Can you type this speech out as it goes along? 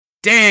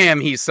Damn,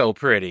 he's so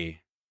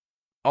pretty.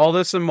 All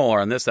this and more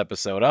on this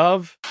episode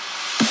of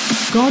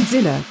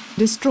Godzilla,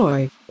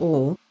 Destroy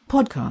All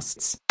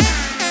Podcasts.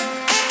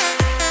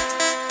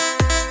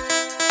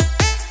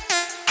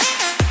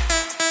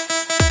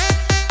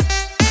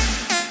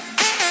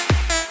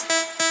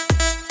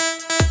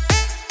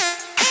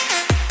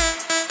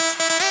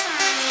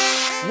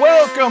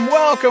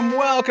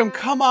 Welcome.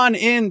 Come on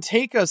in.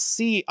 Take a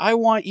seat. I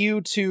want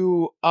you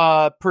to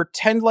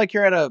pretend like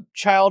you're at a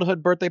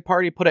childhood birthday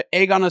party, put an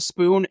egg on a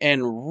spoon,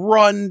 and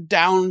run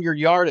down your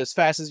yard as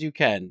fast as you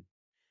can.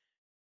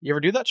 You ever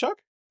do that, Chuck?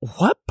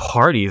 What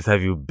parties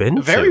have you been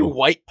to? Very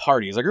white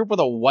parties. I grew up with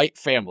a white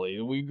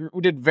family. We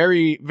did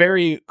very,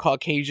 very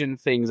Caucasian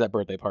things at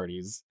birthday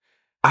parties.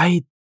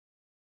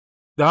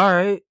 All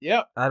right.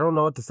 Yep. I don't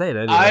know what to say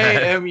then. I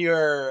am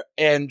your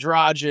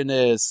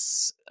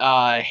androgynous,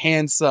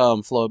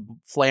 handsome,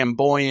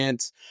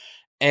 flamboyant,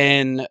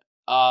 and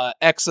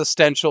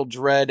existential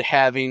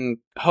dread-having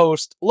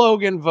host,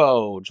 Logan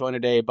Vo, joined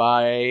today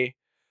by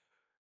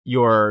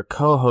your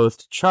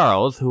co-host,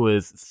 Charles, who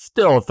is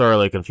still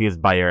thoroughly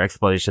confused by your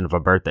explanation of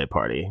a birthday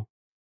party.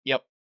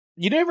 Yep.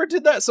 You never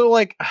did that? So,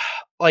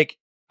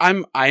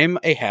 I'm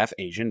a half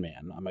Asian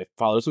man. My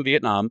father's from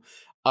Vietnam.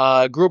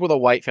 Grew up with a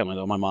white family,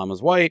 though. My mom was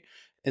white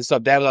and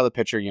stuff. Dad was out of the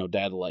picture.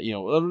 Dad,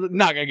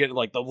 not gonna get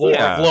like the lore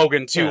of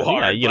Logan too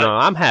hard. Yeah,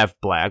 I'm half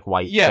black,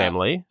 white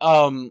family.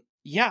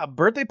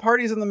 Birthday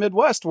parties in the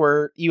Midwest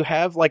where you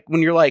have like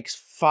when you're like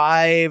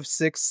 5,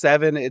 6,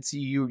 7, it's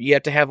you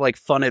have to have like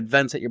fun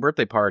events at your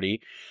birthday party.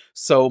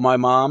 So my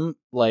mom,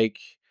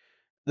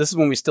 this is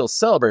when we still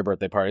celebrate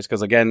birthday parties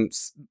because, again,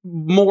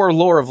 more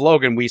lore of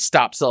Logan, we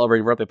stopped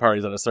celebrating birthday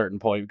parties at a certain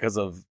point because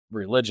of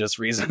religious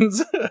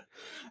reasons.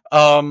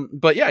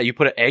 But yeah, you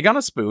put an egg on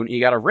a spoon, you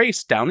got to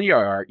race down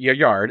your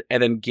yard,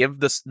 and then give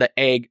the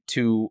egg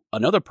to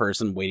another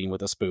person waiting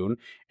with a spoon,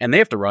 and they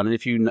have to run, and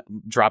if you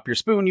drop your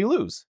spoon, you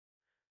lose.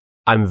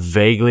 I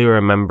vaguely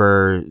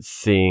remember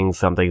seeing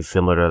something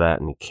similar to that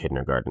in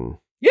kindergarten.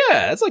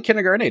 Yeah, it's like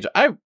kindergarten age.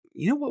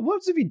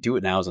 What if you do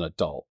it now as an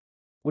adult?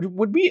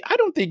 Would we? I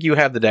don't think you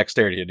have the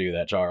dexterity to do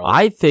that, Charles.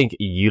 I think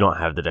you don't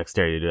have the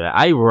dexterity to do that.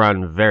 I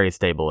run very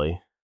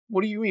stably.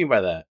 What do you mean by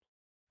that?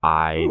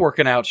 I'm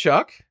working out,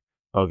 Chuck.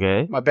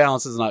 Okay. My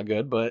balance is not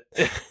good, but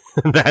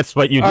that's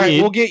what you All need.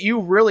 Right, we'll get you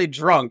really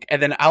drunk,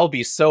 and then I'll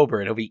be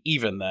sober. It'll be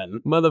even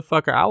then.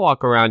 Motherfucker, I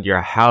walk around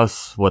your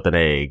house with an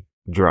egg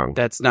drunk.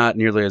 That's not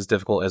nearly as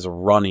difficult as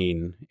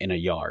running in a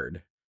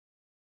yard.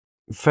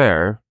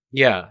 Fair.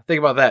 Yeah, think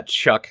about that,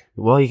 Chuck.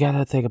 Well, you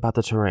gotta think about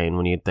the terrain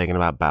when you're thinking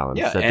about balance.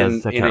 Yeah,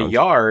 and in a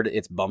yard,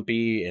 it's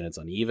bumpy and it's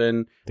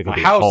uneven. My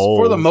house,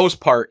 for the most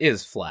part,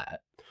 is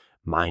flat.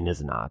 Mine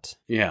is not.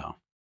 Yeah.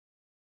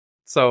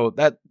 So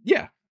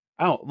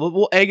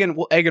we'll egg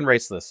and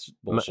race this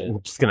bullshit.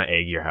 I'm just gonna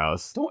egg your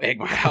house. Don't egg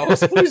my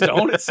house, please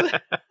don't. It's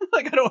like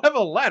I don't have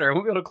a ladder. I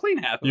won't be able to clean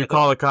half of it. You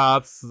call the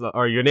cops,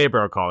 or your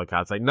neighbor will call the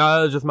cops. Like,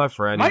 no, it's just my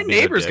friend. My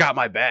neighbor's got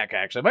my back.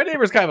 Actually, my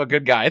neighbor's kind of a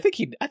good guy. I think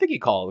he'd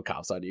call the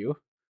cops on you.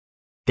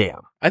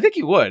 Damn. I think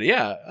he would.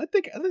 Yeah, I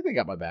think they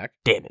got my back.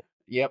 Damn it.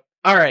 Yep.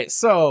 All right.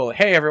 So,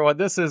 hey everyone,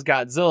 this is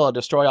Godzilla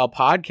Destroy All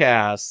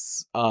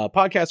Podcasts.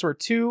 Podcast where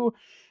two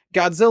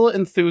Godzilla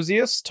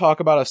enthusiasts talk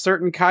about a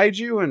certain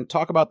kaiju and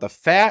talk about the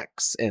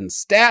facts and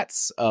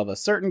stats of a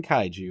certain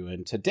kaiju.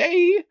 And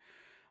today,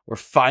 we're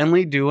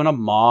finally doing a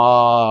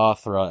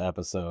Mothra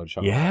episode.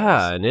 Charles.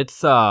 Yeah, and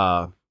it's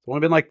only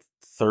been like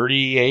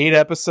 38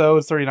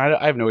 episodes, 39.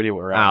 I have no idea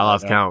what we're at. I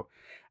lost count.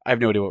 I have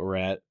no idea what we're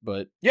at,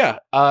 but yeah.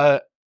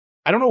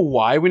 I don't know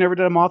why we never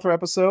did a Mothra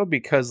episode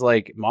because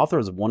Mothra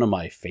is one of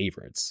my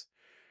favorites.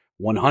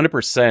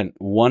 100%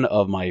 one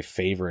of my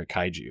favorite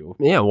kaiju.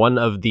 Yeah, one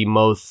of the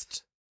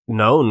most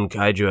known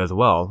kaiju as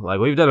well.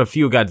 Like, we've done a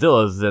few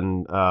Godzillas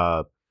and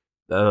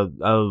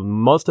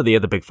most of the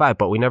other big five,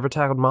 but we never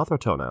tackled Mothra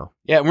till now.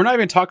 Yeah, we're not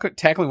even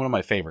tackling one of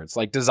my favorites.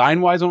 Like,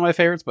 design-wise, one of my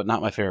favorites, but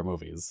not my favorite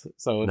movies.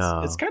 So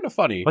it's kind of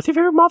funny. What's your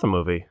favorite Mothra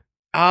movie?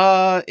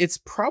 It's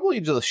probably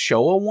the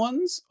Showa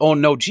ones. Oh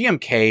no,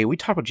 GMK. We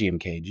talked about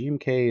GMK.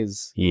 GMK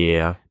is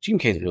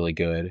really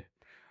good.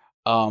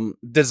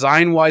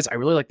 Design wise, I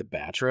really like the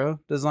Batra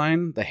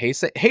design. The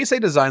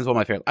Heisei design is one of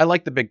my favorites. I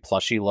like the big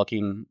plushy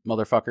looking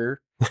motherfucker,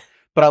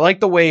 but I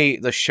like the way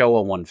the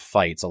Showa one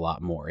fights a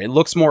lot more. It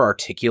looks more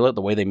articulate,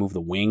 the way they move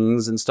the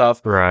wings and stuff.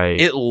 Right.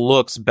 It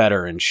looks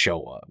better in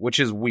Showa, which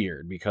is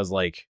weird because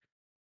like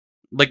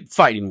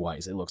fighting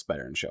wise, it looks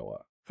better in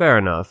Showa. Fair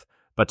enough.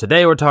 But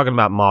today we're talking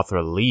about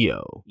Mothra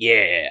Leo.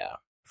 Yeah.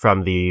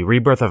 From the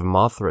Rebirth of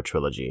Mothra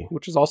trilogy.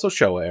 Which is also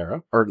Showa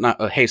era. Or not,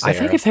 Heisei era. I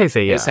think it's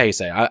Heisei, yeah. It's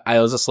Heisei. I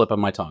was a slip on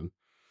my tongue.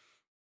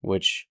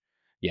 Which,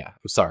 yeah.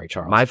 I'm sorry,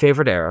 Charles. My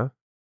favorite era.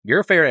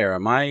 Your favorite era.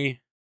 My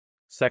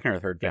second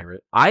or third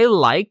favorite. I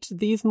liked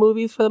these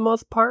movies for the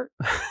most part.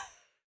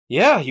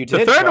 Yeah, you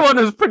did. The third one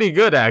was pretty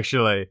good,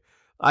 actually.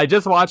 I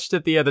just watched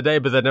it the other day,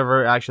 but I'd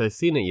never actually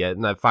seen it yet.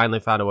 And I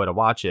finally found a way to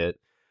watch it.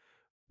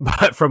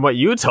 But from what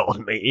you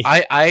told me...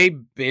 I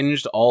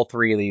binged all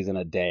three of these in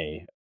a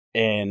day,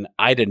 and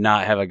I did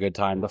not have a good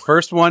time. The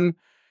first one,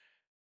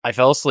 I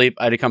fell asleep.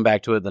 I had to come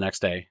back to it the next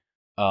day.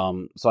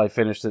 So I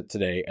finished it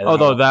today. And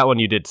Although that one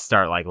you did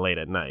start like late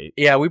at night.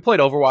 yeah, we played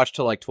Overwatch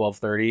till like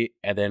 12:30,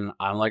 and then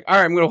I'm like, all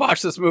right, I'm gonna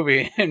watch this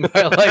movie, and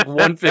by like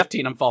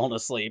 1:15, I'm falling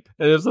asleep.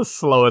 It was the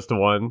slowest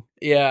one.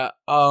 Yeah.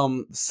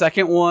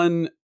 Second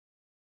one,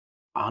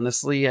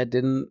 honestly, I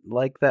didn't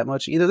like that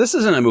much either. This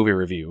isn't a movie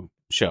review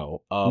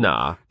show.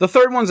 Nah. The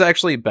third one's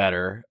actually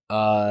better.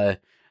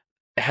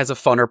 It has a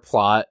funner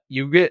plot.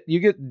 You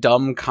get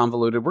dumb,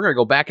 convoluted. We're gonna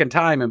go back in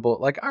time and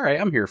like, all right,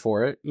 I'm here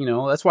for it. You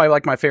know, that's why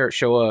like my favorite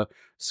show.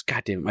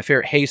 Goddamn, my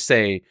favorite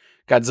Heisei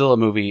Godzilla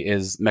movie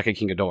is Mecha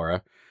King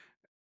Ghidorah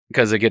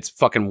because it gets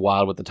fucking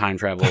wild with the time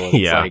travel. It's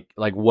Yeah.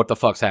 like what the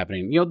fuck's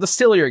happening? You know, the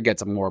sillier it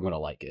gets, the more I'm gonna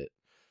like it.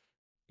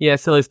 Yeah,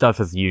 silly stuff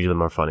is usually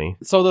more funny.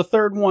 So the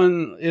third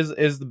one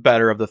is the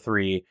better of the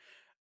three.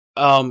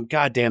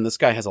 Goddamn, this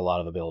guy has a lot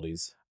of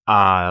abilities. A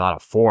lot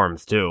of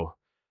forms too.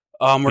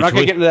 We're not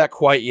going to get into that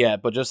quite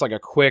yet, but just like a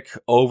quick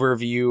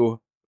overview.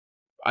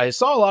 I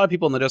saw a lot of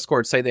people in the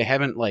Discord say they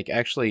haven't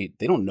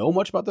they don't know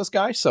much about this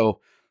guy. So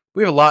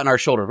we have a lot on our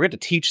shoulders. We have to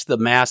teach the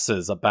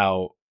masses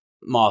about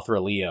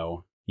Mothra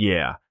Leo.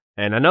 Yeah.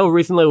 And I know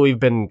recently we've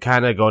been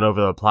kind of going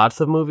over the plots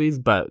of movies,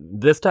 but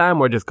this time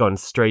we're just going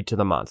straight to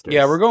the monsters.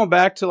 Yeah, we're going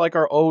back to like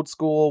our old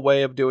school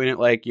way of doing it,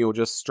 like, you know,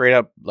 just straight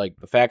up like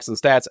the facts and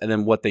stats and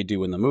then what they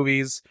do in the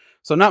movies.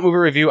 So not movie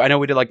review. I know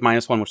we did like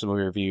 -1, which is a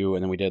movie review,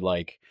 and then we did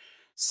like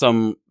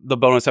the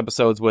bonus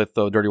episodes with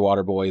the Dirty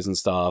Water Boys and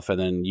stuff, and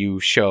then you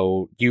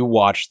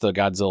watched the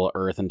Godzilla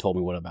Earth and told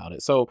me what about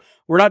it. So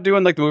we're not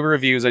doing like the movie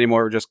reviews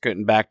anymore. We're just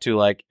getting back to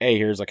like, hey,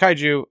 here's a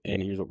kaiju,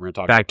 and here's what we're gonna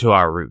talk about. Back to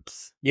our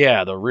roots.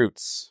 Yeah, the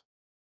roots.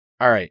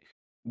 All right,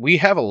 we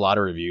have a lot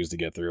of reviews to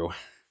get through.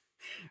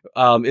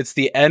 It's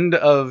the end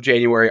of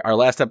January. Our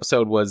last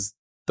episode was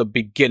the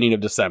beginning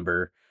of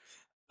December.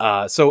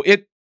 So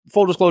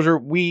full disclosure,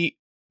 we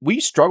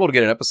struggled to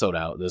get an episode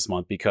out this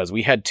month because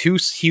we had 2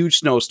 huge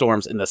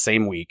snowstorms in the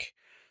same week.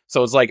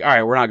 So it's like, all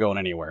right, we're not going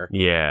anywhere.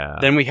 Yeah.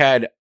 Then we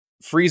had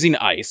freezing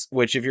ice,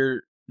 which if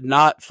you're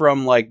not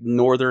from like the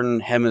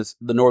northern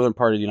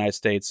part of the United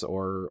States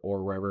or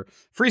wherever,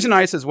 freezing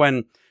ice is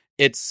when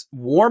it's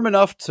warm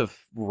enough to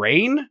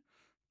rain,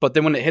 but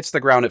then when it hits the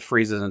ground, it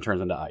freezes and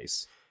turns into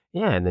ice.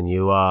 Yeah, and then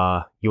you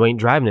ain't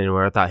driving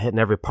anywhere without hitting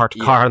every parked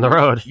car on the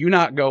road. You're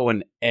not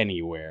going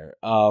anywhere.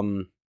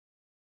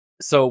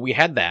 So we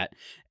had that.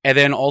 And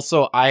then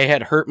also I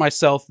had hurt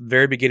myself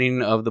very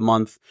beginning of the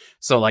month.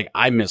 So like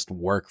I missed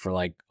work for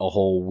like a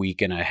whole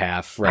week and a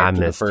half right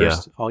after the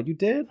first. You. Oh, you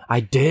did?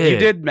 I did. You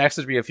did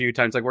message me a few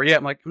times like, where you at?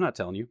 I'm like, I'm not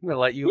telling you. I'm going to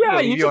let you. Yeah,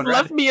 you just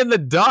left me in the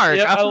dark.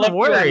 Yeah, I was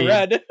worried.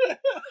 I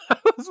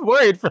was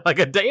worried for like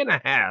a day and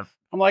a half.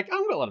 I'm like,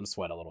 I'm going to let him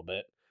sweat a little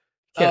bit.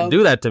 Can't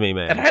do that to me,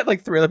 man. And I had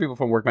like 3 other people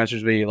from work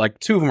message me. Like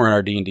 2 of them were in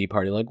our D&D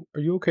party. Like,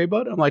 are you okay,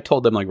 bud? I'm like,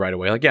 told them like right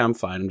away. Like, yeah, I'm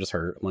fine. I'm just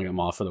hurt. I'm like, I'm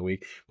off for the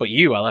week. But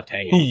I left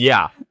hanging.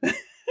 Yeah.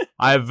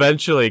 I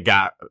eventually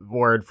got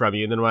word from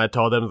you. And then when I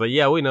told them, I was like,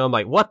 yeah, we know. I'm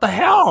like, what the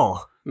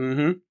hell?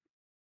 Mm-hmm.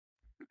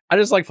 I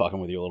just like fucking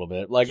with you a little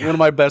bit. Like one of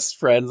my best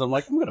friends, I'm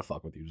like, I'm going to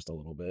fuck with you just a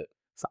little bit.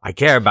 So I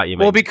care about you,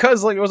 man. Well,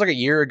 because like it was like a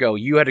year ago,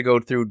 you had to go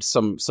through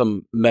some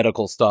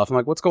medical stuff. I'm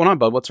like, what's going on,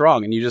 bud? What's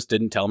wrong? And you just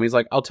didn't tell me. He's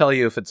like, I'll tell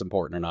you if it's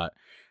important or not.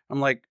 I'm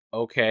like,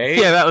 okay.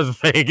 Yeah, that was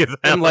vague as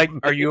hell. I'm like,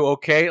 are you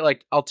okay?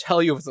 Like, I'll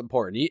tell you if it's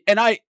important.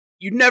 And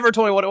you never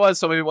told me what it was,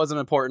 so maybe it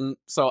wasn't important.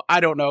 So I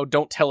don't know.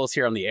 Don't tell us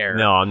here on the air.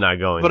 No, I'm not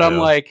going But to. I'm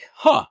like,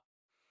 huh.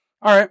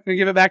 All right, I'm going to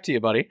give it back to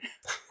you, buddy.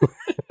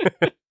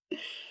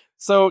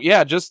 So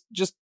yeah, just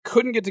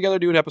couldn't get together to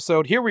do an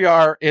episode. Here we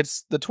are.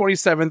 It's the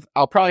 27th.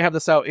 I'll probably have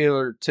this out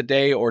either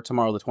today or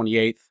tomorrow, the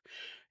 28th.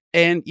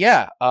 And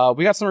yeah,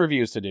 we got some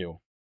reviews to do.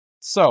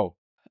 So,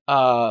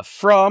 this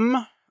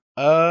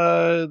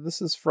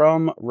is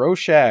from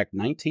Rorschach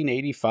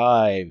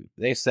 1985.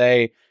 They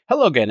say,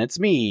 hello again, it's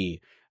me.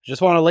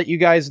 Just want to let you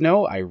guys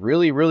know I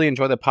really, really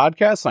enjoy the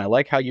podcast, and I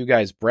like how you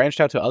guys branched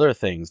out to other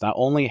things. Not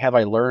only have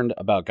I learned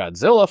about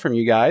Godzilla from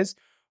you guys,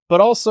 but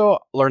also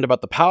learned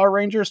about the Power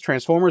Rangers,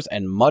 Transformers,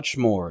 and much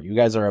more. You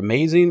guys are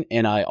amazing,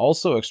 and I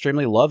also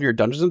extremely love your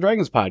Dungeons &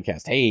 Dragons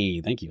podcast. Hey,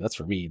 thank you. That's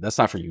for me. That's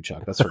not for you,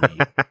 Chuck. That's for me.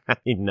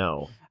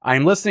 No.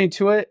 I'm listening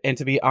to it, and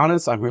to be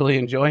honest, I'm really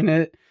enjoying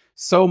it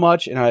so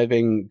much, and I've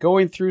been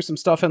going through some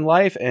stuff in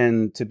life,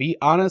 and to be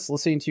honest,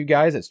 listening to you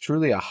guys, it's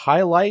truly a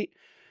highlight.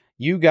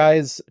 You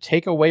guys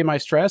take away my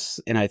stress,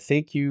 and I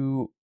think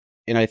you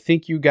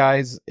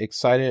guys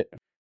excited.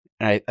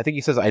 And I think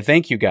he says, I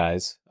thank you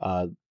guys.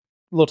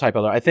 Little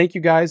typo there. I thank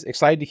you guys.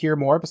 Excited to hear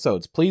more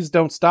episodes. Please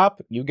don't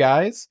stop, you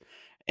guys.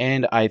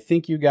 And I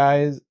think you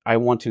guys, I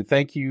want to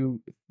thank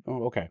you.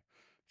 Oh, okay. A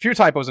few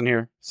typos in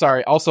here.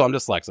 Sorry. Also, I'm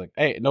dyslexic.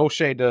 Hey, no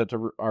shade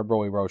to our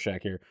Broy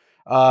Rorschach here.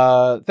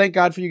 Thank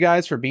God for you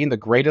guys for being the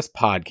greatest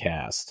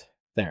podcast.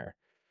 There.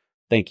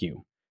 Thank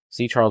you.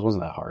 See, Charles,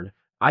 wasn't that hard.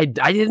 I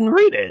didn't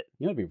read it.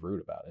 You gotta be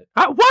rude about it.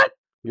 What?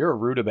 You're a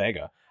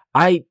rutabaga.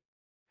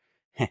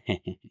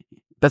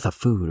 That's a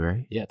food,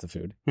 right? Yeah, it's a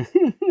food.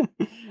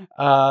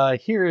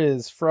 Here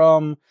is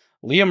from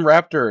Liam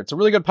Raptor. It's a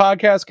really good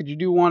podcast. Could you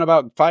do one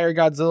about Fire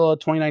Godzilla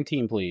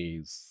 2019,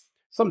 please?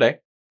 Someday.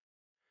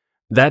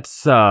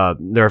 That's they're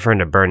referring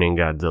to Burning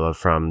Godzilla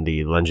from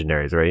the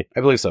Legendaries, right?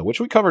 I believe so, which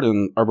we covered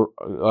in our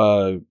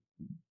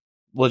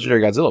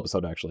Legendary Godzilla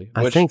episode, actually.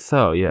 I think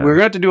so, yeah. We're going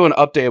to have to do an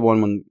updated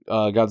one when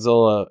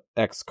Godzilla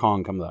X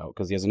Kong comes out,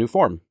 because he has a new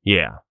form.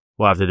 Yeah,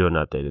 we'll have to do an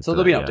updated. So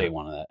there'll be an update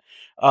one of that.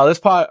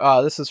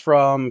 This is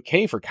from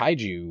K for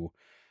Kaiju.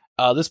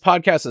 This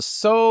podcast is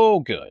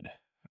so good,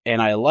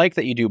 and I like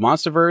that you do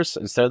MonsterVerse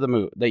instead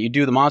of that you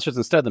do the monsters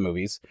instead of the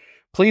movies.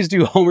 Please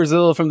do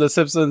Homerzilla from The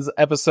Simpsons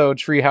episode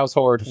Treehouse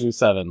Horror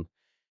 27.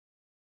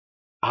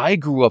 I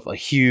grew up a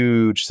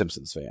huge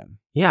Simpsons fan.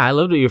 Yeah, I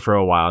lived with you for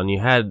a while, and you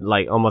had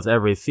like almost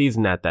every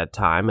season at that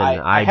time, and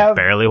I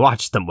barely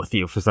watched them with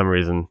you for some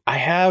reason. I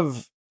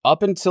have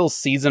up until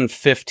season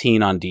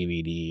 15 on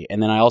DVD,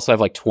 and then I also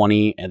have like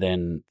 20, and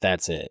then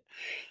that's it.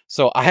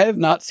 So I have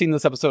not seen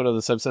this episode of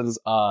The Simpsons.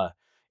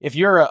 If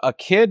you're a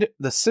kid,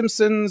 The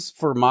Simpsons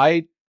for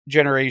my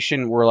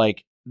generation were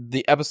like,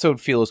 the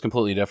episode feel is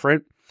completely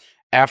different.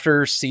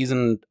 After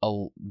season,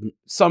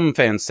 some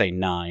fans say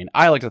 9.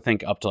 I like to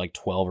think up to like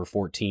 12 or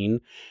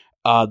 14.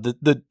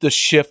 The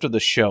shift of the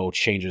show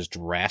changes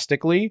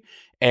drastically,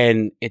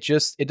 and it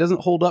doesn't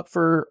hold up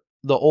for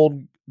the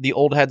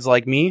old heads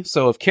like me.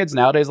 So if kids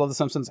nowadays love The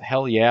Simpsons,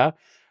 hell yeah.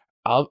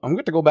 I'm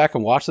going to go back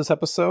and watch this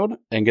episode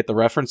and get the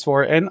reference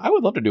for it. And I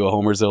would love to do a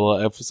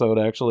Homerzilla episode,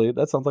 actually.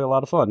 That sounds like a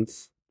lot of fun.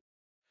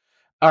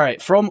 All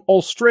right. From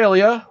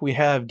Australia, we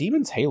have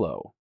Demon's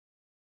Halo.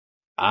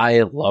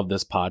 I love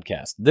this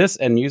podcast.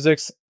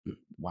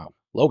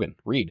 Logan,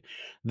 read.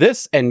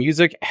 This and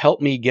music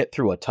helped me get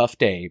through a tough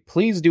day.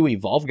 Please do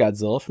Evolve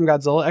Godzilla from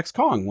Godzilla X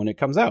Kong when it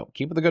comes out.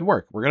 Keep up the good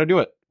work. We're going to do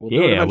it. We'll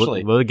do it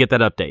eventually. We'll get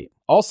that update.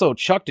 Also,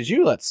 Chuck, did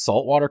you let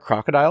saltwater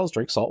crocodiles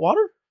drink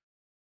saltwater?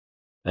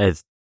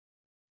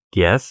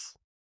 Yes.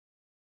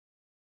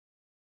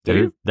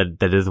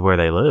 That is where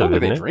they live. I don't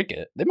think they drink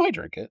it. They might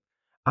drink it.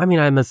 I mean,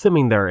 I'm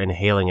assuming they're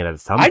inhaling it at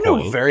some point. I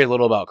know very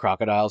little about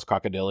crocodiles,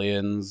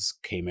 crocodilians,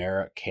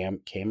 chimera.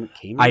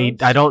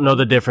 I don't know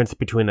the difference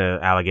between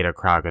an alligator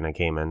croc and a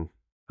caiman.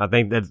 I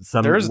think that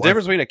there's a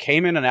difference between a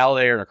caiman, an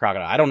alligator, and a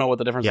crocodile. I don't know what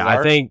the differences are. Yeah,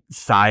 I think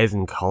size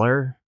and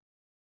color.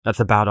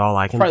 That's about all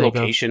I can think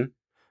location. Of.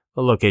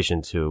 Well,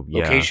 location too.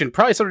 Yeah. Location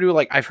probably something to do with,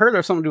 like, I've heard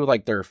there's something to do with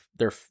like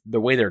the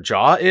way their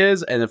jaw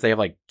is, and if they have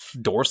like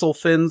dorsal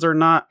fins or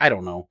not. I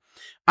don't know.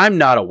 I'm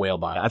not a whale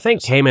biologist. I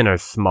think caiman are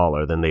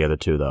smaller than the other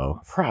two, though.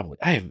 Probably.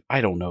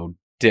 I don't know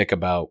dick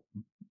about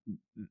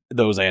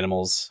those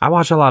animals. I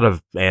watch a lot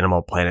of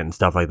Animal Planet and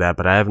stuff like that,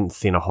 but I haven't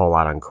seen a whole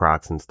lot on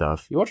crocs and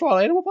stuff. You watch a lot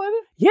of Animal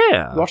Planet?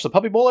 Yeah. You watch the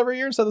Puppy Bowl every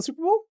year instead of the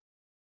Super Bowl?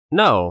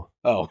 No.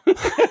 Oh.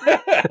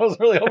 I was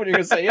really hoping you were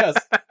going to say yes.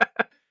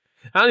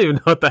 I don't even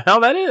know what the hell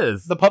that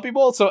is. The Puppy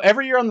Bowl? So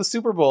every year on the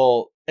Super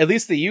Bowl, at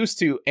least they used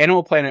to,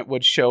 Animal Planet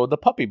would show the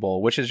Puppy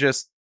Bowl, which is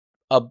just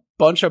a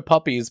bunch of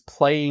puppies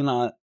playing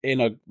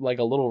in a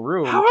little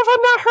room. How have I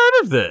not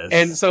heard of this?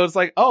 And so it's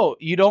like, oh,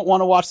 you don't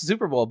want to watch the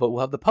Super Bowl, but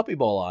we'll have the Puppy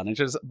Bowl on. It's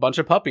just a bunch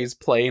of puppies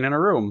playing in a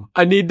room.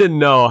 I need to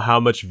know how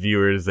much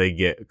viewers they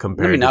get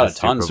compared to the Super Bowl. Not a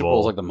ton. Super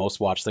Bowl is like the most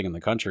watched thing in the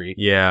country.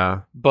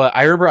 Yeah. But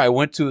I remember I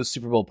went to a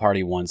Super Bowl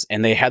party once,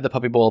 and they had the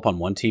Puppy Bowl up on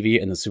one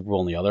TV and the Super Bowl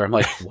on the other. I'm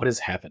like, what is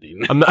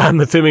happening? I'm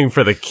assuming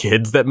for the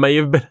kids that may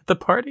have been at the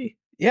party.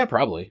 Yeah,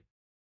 probably.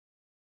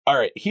 All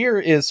right. Here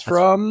is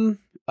from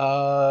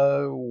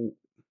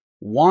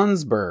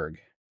Wansberg.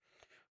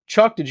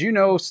 Chuck, did you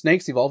know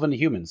snakes evolve into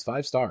humans?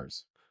 5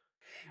 stars.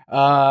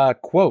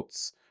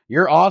 Quotes.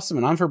 You're awesome,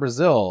 and I'm from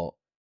Brazil.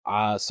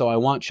 So I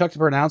want Chuck to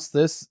pronounce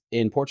this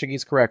in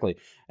Portuguese correctly.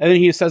 And then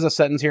he says a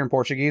sentence here in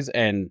Portuguese,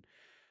 and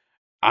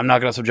I'm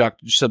not going to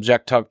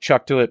subject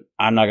Chuck to it.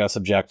 I'm not going to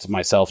subject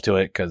myself to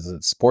it because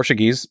it's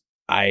Portuguese.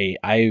 I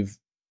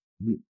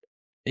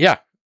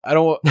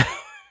don't.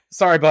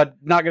 Sorry, bud.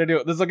 Not going to do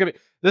it. This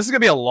is gonna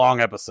be a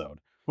long episode.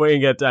 We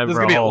ain't got time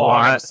for a whole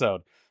long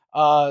episode.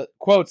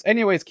 Quotes.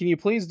 Anyways, can you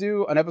please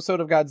do an episode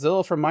of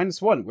Godzilla from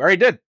 -1? We already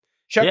did.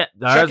 Check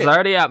it's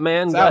already out,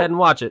 man. Go ahead and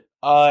watch it.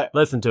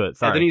 Listen to it.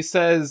 Sorry. And then he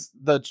says,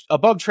 the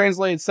above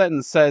translated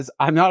sentence says,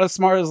 I'm not as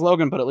smart as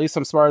Logan, but at least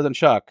I'm smarter than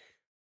Chuck.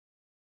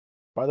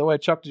 By the way,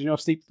 Chuck, did you know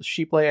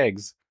sheep lay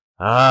eggs?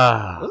 There's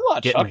a lot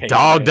of getting Chuck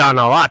dogged on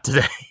a lot today.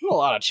 There's a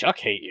lot of Chuck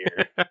hate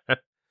here.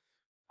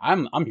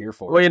 I'm here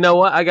for it. Well, you know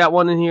what? I got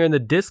one in here in the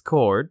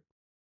Discord.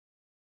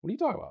 What are you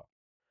talking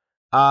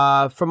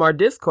about? From our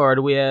Discord,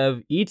 we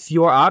have Eats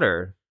Your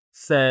Otter.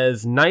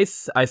 Says,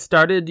 nice, I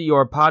started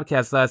your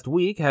podcast last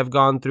week, have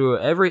gone through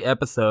every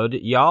episode.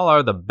 Y'all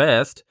are the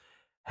best.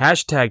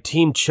 Hashtag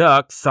Team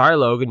Chuck. Sorry,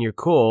 Logan, you're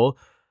cool.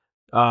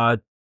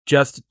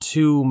 Just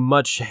too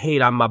much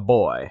hate on my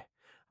boy.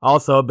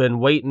 Also, been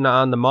waiting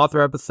on the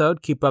Mothra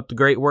episode. Keep up the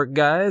great work,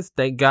 guys.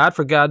 Thank God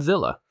for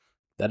Godzilla.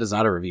 That is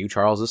not a review,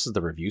 Charles. This is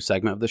the review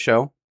segment of the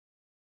show.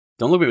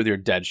 Don't look at me with your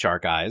dead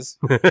shark eyes.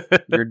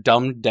 Your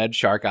dumb dead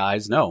shark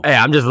eyes. No. Hey,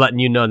 I'm just letting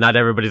you know not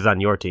everybody's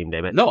on your team,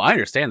 damn it. No, I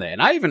understand that.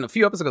 And I even, a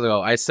few episodes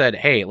ago, I said,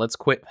 hey, let's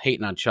quit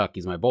hating on Chuck.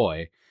 He's my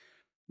boy.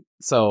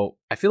 So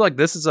I feel like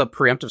this is a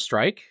preemptive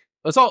strike.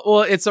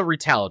 It's a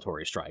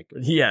retaliatory strike.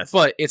 Yes.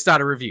 But it's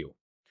not a review.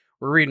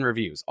 We're reading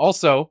reviews.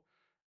 Also,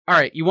 all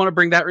right, you want to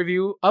bring that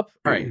review up?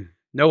 All right.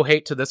 No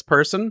hate to this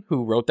person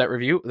who wrote that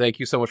review. Thank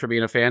you so much for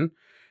being a fan.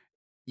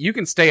 You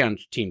can stay on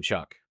Team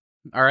Chuck.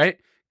 All right?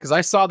 Because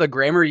I saw the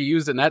grammar you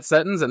used in that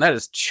sentence, and that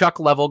is Chuck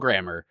level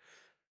grammar.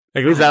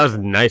 At least that was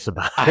nice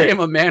about it. I am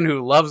a man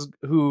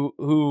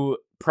who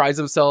prides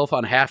himself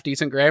on half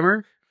decent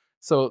grammar.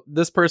 So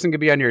this person could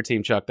be on your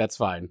team, Chuck. That's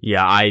fine.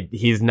 Yeah,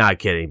 he's not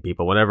kidding,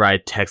 people. Whenever I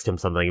text him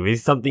something,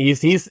 if he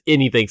sees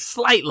anything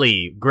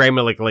slightly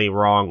grammatically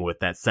wrong with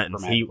that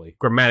sentence,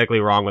 grammatically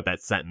wrong with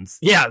that sentence.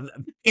 Yeah,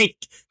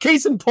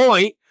 case in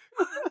point,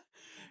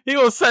 he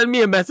will send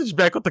me a message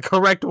back with the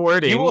correct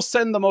wording. He will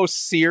send the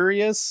most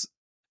serious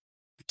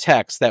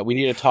text that we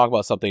need to talk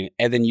about something,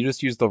 and then you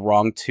just use the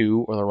wrong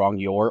to or the wrong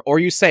your, or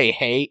you say,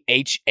 hey,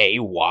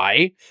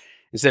 Hay,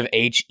 instead of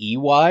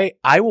Hey,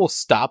 I will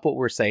stop what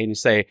we're saying and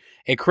say,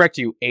 hey, correct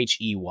you, Hey,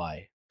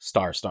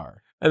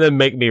 star. And then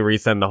make me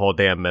resend the whole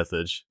damn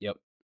message. Yep.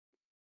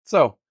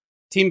 So,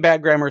 Team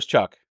Bad Grammar is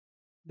Chuck.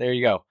 There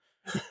you go.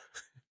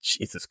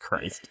 Jesus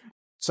Christ.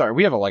 Sorry,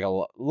 we have a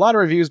lot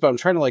of reviews, but I'm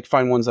trying to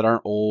find ones that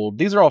aren't old.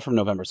 These are all from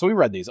November, so we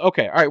read these.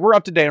 Okay, all right, we're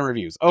up to date on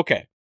reviews.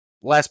 Okay,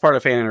 last part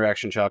of fan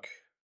interaction, Chuck.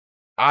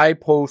 I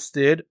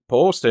posted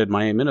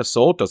my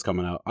Minnesota's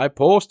coming out. I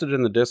posted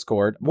in the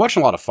Discord. I'm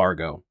watching a lot of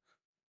Fargo.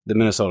 The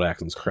Minnesota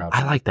accent's crowd.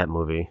 I like that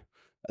movie.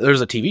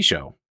 There's a TV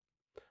show.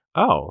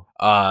 Oh.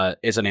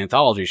 It's an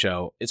anthology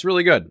show. It's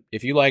really good.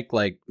 If you like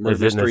murder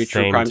mystery,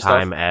 true crime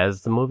stuff. Is it the same time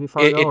as the movie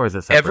Fargo, or is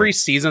it separate? Every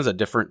season's a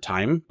different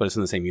time, but it's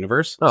in the same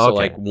universe. Oh,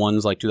 okay. So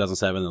one's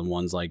 2007 and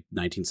one's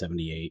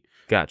 1978.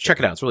 Gotcha. Check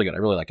it out. It's really good. I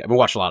really like it. I've been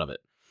watching a lot of it.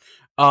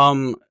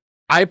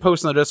 I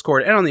post on the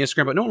Discord and on the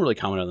Instagram, but no one really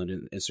commented on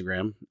the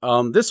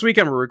Instagram. This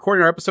weekend we're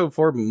recording our episode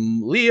for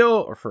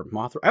Leo, or for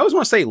Mothra. I always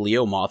want to say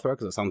Leo Mothra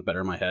because it sounds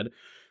better in my head.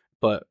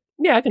 But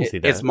yeah, I can see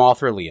that. It's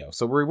Mothra Leo.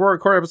 So we're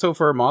recording an episode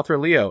for Mothra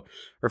Leo.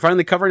 We're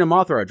finally covering a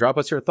Mothra. Drop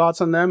us your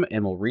thoughts on them,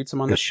 and we'll read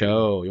some on the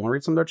show. You want to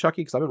read some there,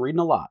 Chucky? Because I've been reading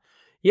a lot.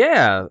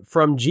 Yeah,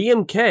 from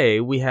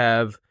GMK, we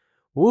have,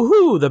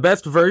 woohoo, the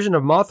best version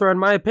of Mothra in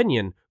my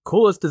opinion.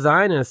 Coolest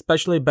design and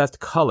especially best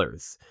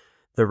colors.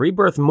 The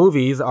Rebirth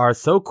movies are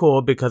so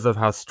cool because of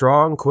how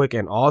strong, quick,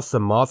 and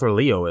awesome Mothra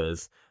Leo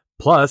is.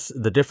 Plus,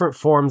 the different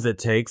forms it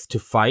takes to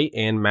fight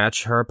and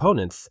match her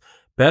opponents.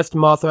 Best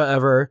Mothra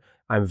ever.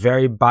 I'm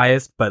very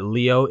biased, but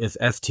Leo is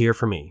S tier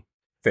for me.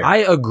 Fair. I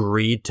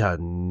agree to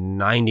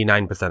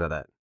 99% of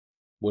that.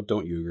 What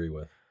don't you agree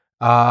with?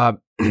 I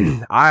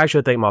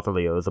actually think Mothra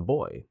Leo is a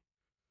boy.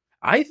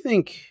 I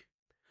think...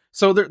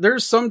 So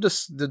there's some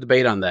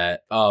debate on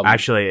that.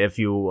 Actually, if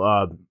you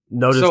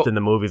noticed in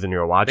the movies and you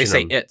were watching they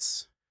say them,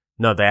 it's.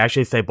 No, they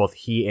actually say both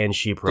he and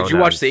she pronouns. Did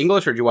you watch the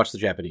English or did you watch the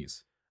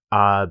Japanese?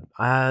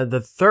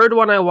 The third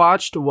one I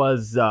watched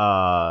was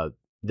the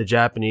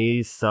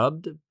Japanese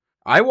subbed.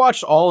 I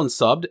watched all and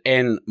subbed,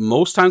 and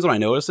most times when I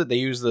noticed it, they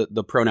use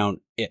the pronoun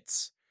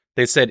it's.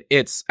 They said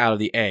it's out of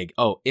the egg.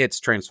 Oh, it's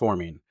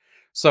transforming.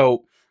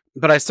 So,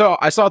 but I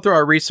saw through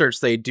our research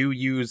they do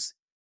use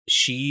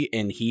she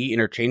and he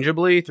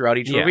interchangeably throughout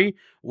each movie.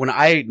 When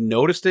I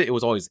noticed it, it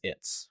was always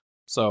it's.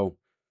 So,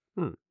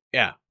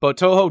 yeah. But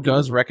Toho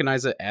does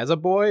recognize it as a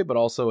boy, but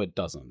also it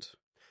doesn't.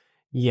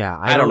 Yeah,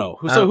 I don't know.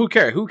 So who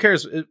cares? Who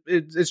cares?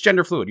 It's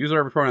gender fluid. Use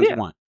whatever pronouns you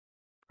want.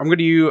 I'm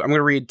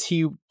gonna read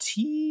T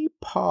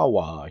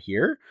Pawa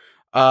here.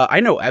 I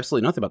know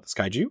absolutely nothing about this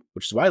kaiju,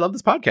 which is why I love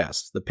this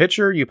podcast. The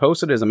picture you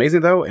posted is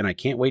amazing though, and I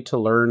can't wait to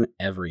learn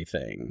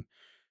everything.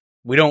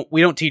 We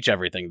don't teach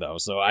everything though,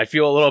 so I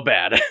feel a little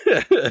bad.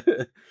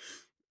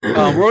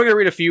 We're only gonna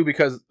read a few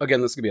because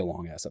again, this is gonna be a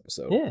long ass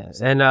episode. Yeah,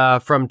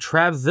 and from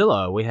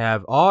Travzilla, we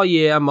have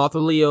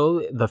Mothra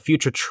Leo, the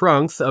future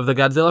Trunks of the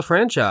Godzilla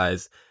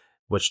franchise,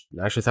 which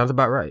actually sounds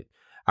about right.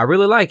 I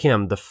really like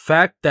him. The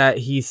fact that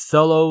he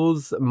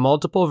solos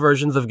multiple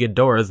versions of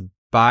Ghidorahs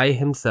by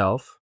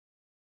himself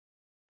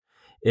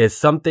is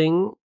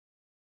something.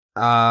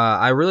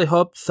 I really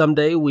hope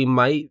someday we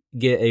might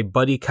get a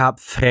buddy cop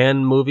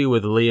fan movie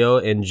with Leo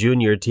and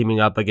Junior teaming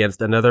up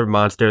against another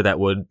monster that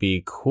would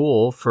be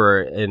cool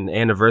for an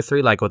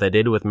anniversary, like what they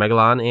did with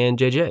Megalon and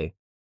JJ.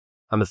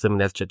 I'm assuming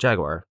that's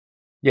Jaguar.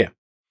 Yeah.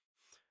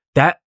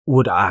 That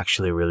would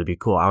actually really be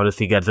cool. I want to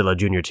see Godzilla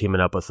Jr.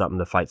 teaming up with something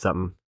to fight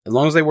something. As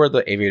long as they wear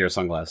the aviator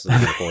sunglasses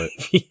for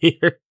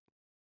it.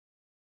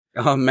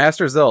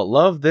 Master Zill,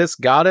 love this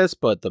goddess,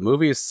 but the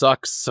movie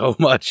sucks so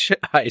much.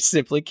 I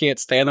simply can't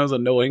stand those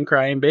annoying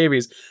crying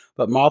babies.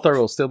 But Mothra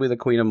will still be the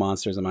queen of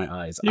monsters in my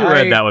eyes. You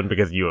read that one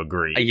because you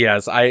agree.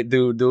 Yes, I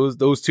do.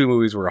 Those two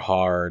movies were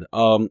hard.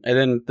 And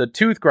then the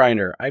Tooth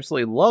Grinder. I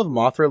absolutely love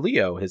Mothra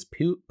Leo. His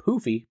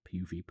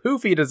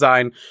poofy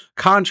design,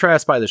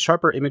 contrast by the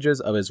sharper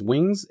images of his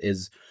wings,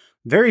 is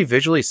very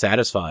visually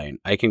satisfying.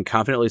 I can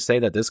confidently say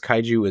that this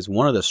kaiju is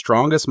one of the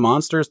strongest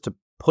monsters to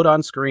put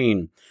on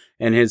screen,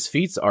 and his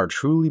feats are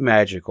truly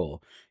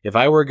magical. If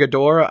I were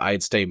Ghidorah,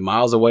 I'd stay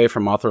miles away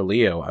from Mothra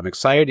Leo. I'm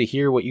excited to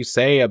hear what you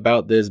say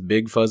about this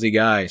big fuzzy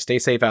guy. Stay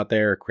safe out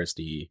there,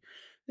 Christy.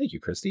 Thank you,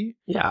 Christy.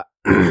 Yeah.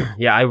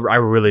 Yeah, I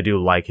really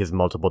do like his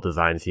multiple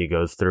designs he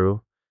goes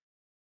through.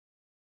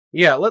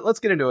 Yeah,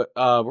 let's get into it.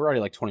 We're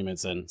already 20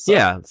 minutes in. So.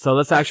 Yeah, so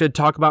let's actually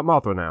talk about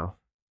Mothra now.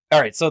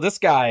 All right, so this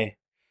guy,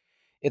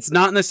 It's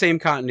not in the same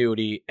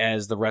continuity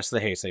as the rest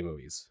of the Heisei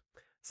movies.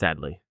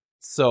 Sadly.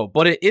 So,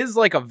 but it is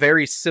like a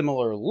very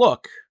similar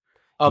look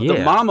of the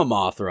Mama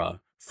Mothra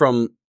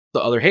from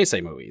the other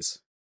Heisei movies.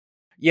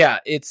 Yeah,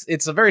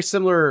 it's a very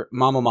similar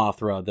Mama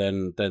Mothra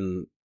than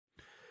in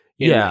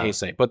the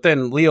Heisei. But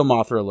then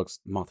Mothra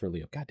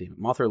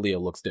Leo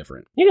looks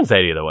different. You can say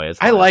it either way. It's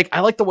I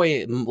like the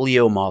way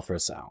Leo Mothra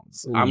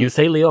sounds. You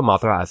say Leo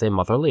Mothra, I say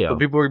Mothra Leo. But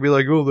people are gonna be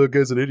like, "Oh, that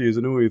guy's an idiot,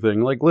 doesn't know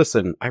anything." Like,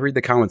 listen, I read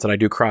the comments and I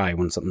do cry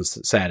when something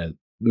sad,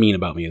 mean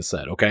about me is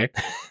said. Okay,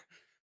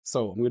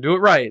 so I'm gonna do it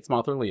right. It's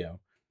Mothra Leo.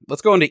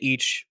 Let's go into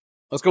each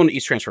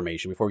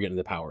transformation before we get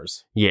into the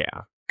powers.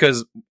 Yeah.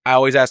 Because I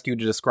always ask you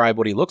to describe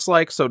what he looks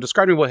like. So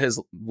describe me what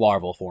his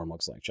larval form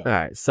looks like, Chuck. All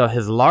right. So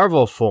his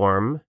larval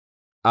form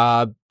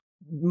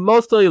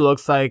mostly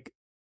looks like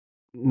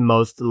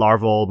most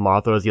larval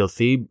Mothras you'll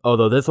see,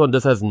 although this one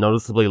just has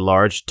noticeably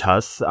large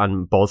tusks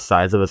on both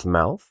sides of his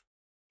mouth.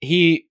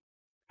 I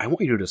want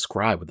you to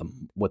describe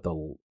what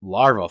the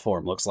larva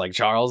form looks like,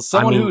 Charles.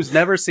 Someone who's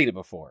never seen it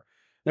before.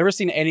 Never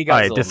seen any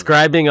guys. Right,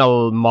 describing a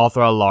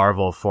Mothra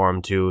larval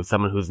form to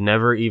someone who's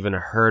never even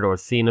heard or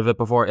seen of it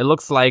before, it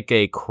looks like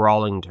a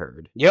crawling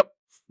turd. Yep,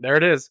 there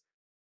it is.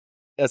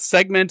 A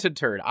segmented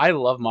turd. I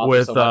love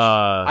Mothra so much.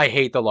 I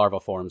hate the larva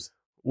forms.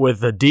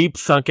 With the deep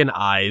sunken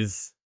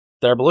eyes.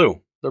 They're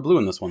blue. They're blue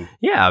in this one.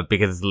 Yeah,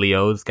 because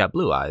Leo's got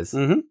blue eyes.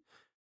 Mm-hmm.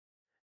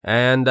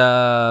 And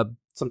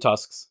some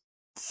tusks.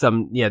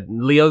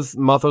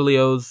 Mothra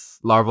Leo's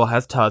larval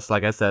has tusks,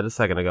 like I said a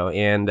second ago,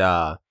 and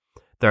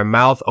their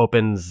mouth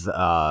opens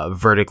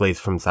vertically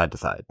from side to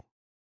side.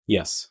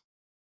 Yes.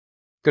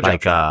 Good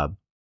job.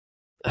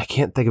 I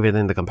can't think of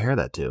anything to compare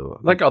that to.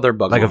 Like other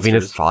bug monsters. Like a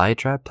Venus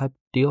flytrap type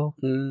deal?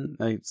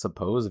 I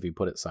suppose if you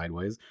put it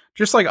sideways.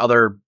 Just like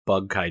other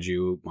bug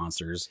kaiju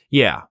monsters.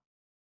 Yeah.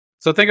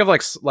 So think of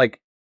like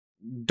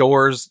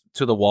doors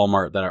to the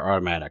Walmart that are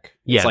automatic.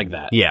 Yeah. It's like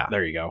that. Yeah.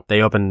 There you go.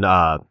 They open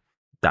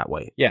that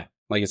way. Yeah.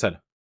 Like you said,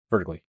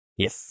 vertically.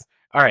 Yes.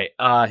 All right.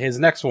 His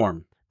next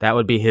form. That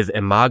would be his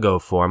imago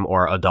form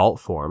or adult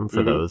form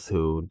for those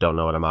who don't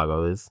know what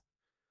imago is.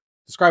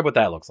 Describe what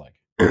that looks like.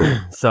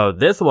 So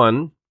this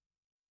one,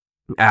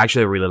 I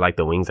actually really like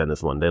the wings on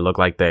this one. They look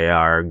like they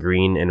are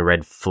green and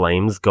red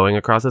flames going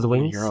across his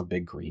wings. You're a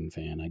big green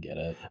fan. I get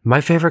it. My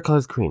favorite color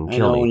is green.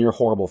 Kill me. And you're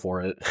horrible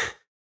for it.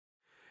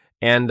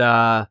 And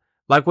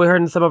like we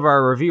heard in some of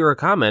our reviewer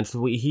comments,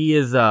 he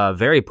is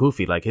very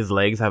poofy. Like his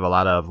legs have a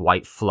lot of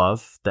white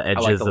fluff. The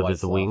edges of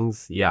his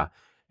wings. Yeah.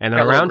 And then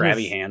around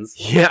grabby hands.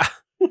 Yeah.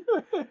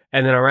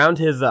 And then around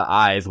his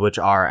eyes, which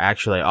are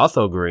actually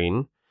also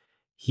green,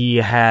 he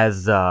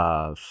has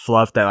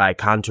fluff that like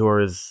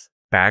contours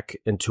back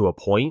into a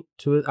point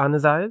on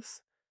his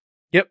eyes.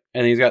 Yep,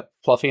 and he's got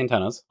fluffy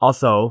antennas.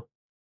 Also,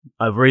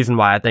 a reason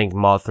why I think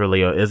Mothra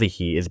Leo is a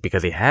he is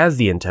because he has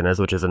the antennas,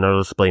 which is a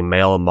noticeably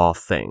male moth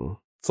thing.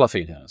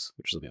 Fluffy antennas,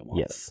 which is a male moth.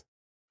 Yes.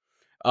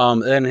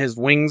 Then his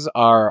wings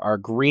are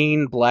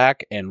green,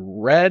 black,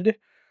 and red,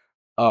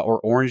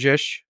 or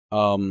orangish.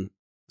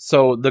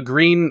 So the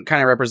green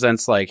kind of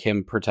represents like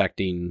him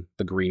protecting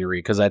the greenery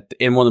because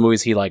in one of the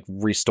movies he like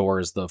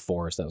restores the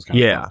forest that was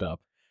kind of fucked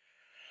up.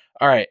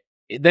 All right,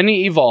 then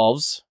he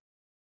evolves,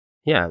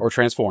 or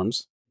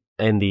transforms.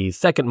 In the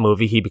second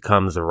movie, he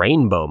becomes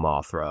Rainbow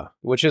Mothra,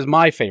 which is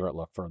my favorite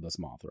look for this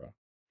Mothra.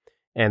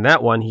 And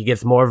that one, he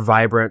gets more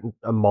vibrant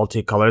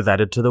multicolors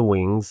added to the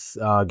wings.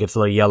 Gets a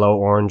little yellow,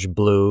 orange,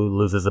 blue.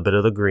 Loses a bit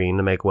of the green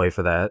to make way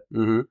for that.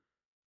 Mm-hmm.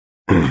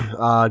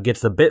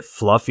 Gets a bit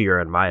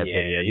fluffier in my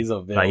opinion. Yeah,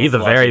 he's a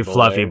very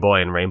fluffy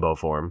boy in rainbow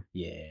form.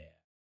 Yeah.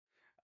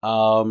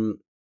 And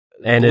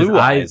his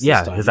eyes,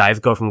 his eyes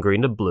go from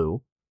green to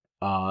blue.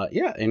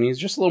 And he's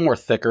just a little more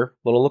thicker.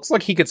 Looks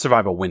like he could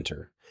survive a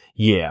winter.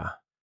 Yeah.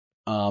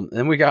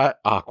 Then we got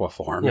aqua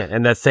form. Yeah,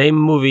 in that same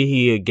movie,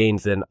 he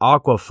gains an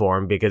aqua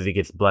form because he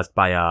gets blessed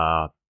by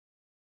I'm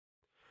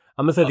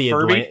gonna say the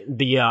Atlantean.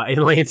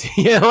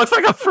 Yeah, it looks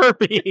like a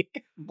Furby.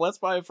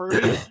 Blessed by a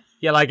Furby.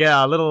 Yeah, like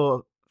a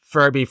little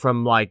Furby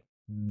from like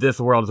this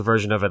world's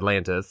version of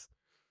Atlantis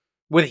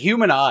with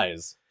human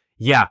eyes.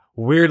 Yeah,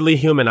 weirdly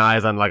human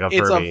eyes on like a Furby.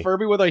 It's a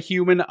Furby with a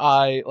human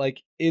eye.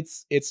 Like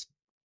it's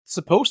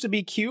supposed to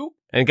be cute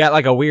and got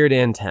like a weird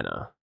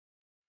antenna.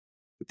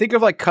 Think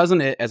of like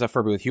Cousin It as a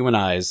Furby with human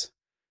eyes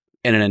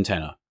and an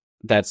antenna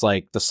that's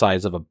like the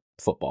size of a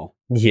football.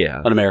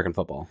 Yeah, an American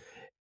football.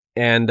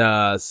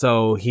 And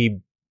so he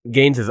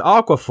gains his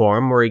aqua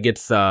form where he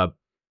gets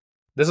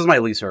This is my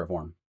least favorite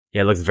form.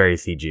 Yeah, it looks very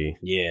CG.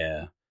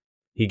 Yeah.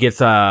 He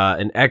gets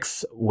an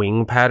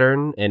X-wing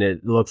pattern, and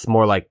it looks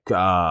more like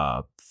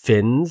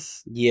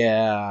fins.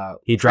 Yeah.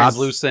 He drops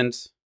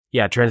translucent.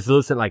 Yeah,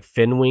 translucent like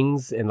fin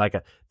wings, and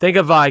like think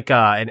of like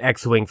an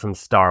X-wing from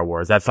Star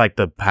Wars. That's like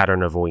the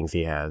pattern of wings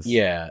he has.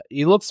 Yeah,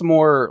 he looks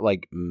more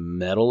like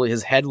metal.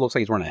 His head looks like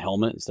he's wearing a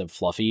helmet instead of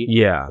fluffy.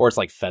 Yeah, or it's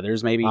like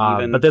feathers maybe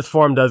even. But this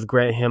form does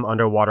grant him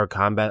underwater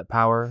combat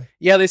power.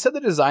 Yeah, they said they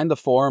designed the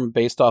form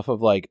based off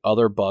of like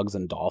other bugs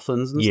and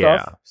dolphins and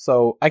stuff.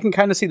 So I can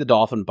kind of see the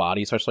dolphin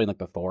body, especially in like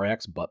the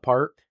thorax butt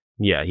part.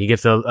 Yeah,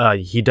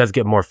 he does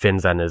get more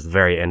fins on his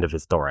very end of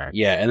his thorax.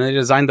 Yeah, and they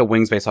designed the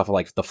wings based off of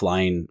like the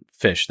flying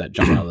fish that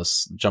jump out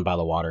of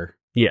the water.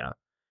 Yeah.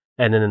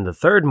 And then in the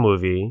third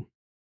movie,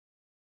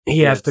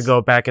 he has to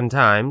go back in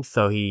time,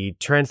 so he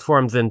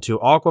transforms into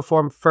aqua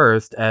form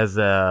first as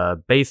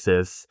a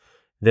basis,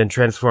 then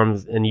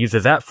transforms and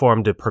uses that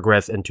form to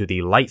progress into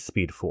the light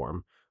speed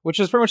form. Which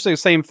is pretty much the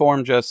same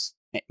form, just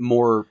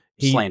more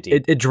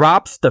slanty. It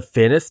drops the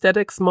fin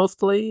aesthetics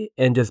mostly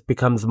and just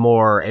becomes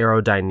more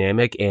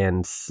aerodynamic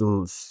and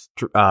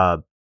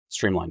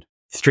streamlined.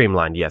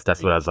 Streamlined, yes,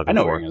 that's what I was looking for.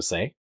 I know what you're going to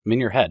say. I'm in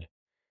your head.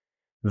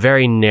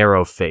 Very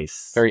narrow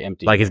face. Very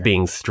empty. Like it's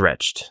being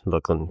stretched,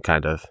 looking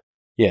kind of.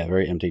 Yeah,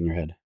 very empty in your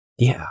head.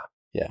 Yeah.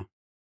 Yeah.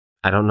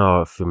 I don't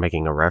know if you're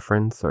making a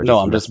reference or no.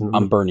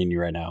 I'm burning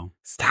you right now.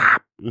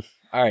 Stop.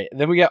 All right,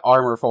 then we get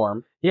armor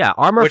form. Yeah,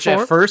 armor which form.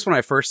 Which at first, when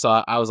I first saw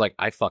it, I was like,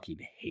 I fucking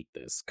hate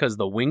this because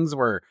the wings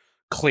were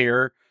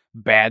clear,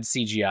 bad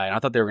CGI, and I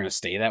thought they were going to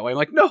stay that way. I'm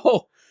like,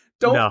 no,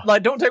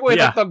 don't take away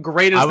like the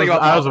greatest thing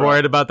about. I was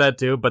worried about that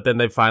too, but then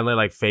they finally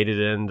like faded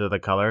into the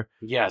color.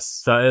 Yes.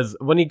 So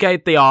when you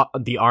get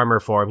the armor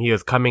form, he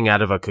was coming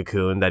out of a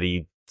cocoon that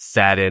he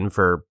sat in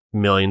for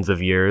millions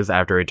of years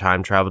after he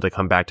time traveled to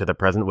come back to the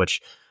present,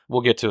 which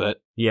we'll get to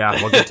it. Yeah,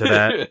 we'll get to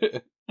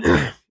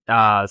that.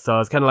 So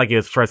it's kind of like he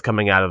was first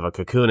coming out of a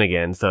cocoon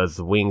again, so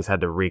his wings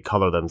had to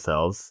recolor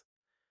themselves.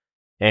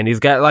 And he's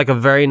got like a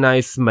very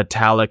nice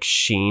metallic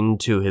sheen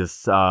to his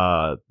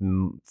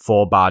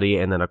full body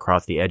and then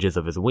across the edges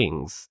of his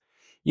wings.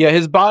 Yeah,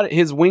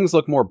 his wings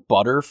look more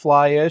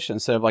butterfly-ish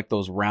instead of like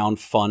those round,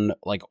 fun,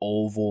 like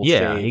oval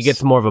shapes. He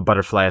gets more of a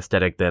butterfly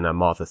aesthetic than a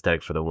moth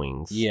aesthetic for the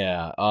wings.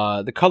 Yeah,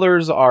 the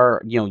colors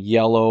are,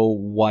 yellow,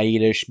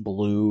 whitish,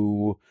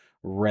 blue,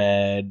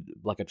 red,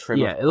 like a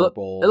trim of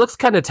purple. It looks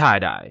kind of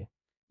tie-dye.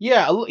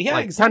 Yeah,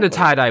 like exactly. Kind of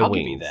tie-dye I'll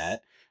wings. Give you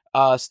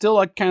that. Still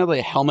like kind of like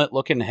a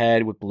helmet-looking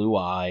head with blue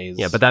eyes.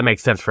 Yeah, but that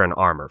makes sense for an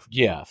armor.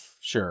 Yeah,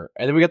 sure.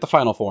 And then we get the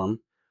final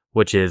form.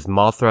 Which is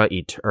Mothra,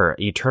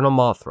 Eternal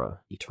Mothra.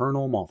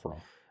 Eternal Mothra.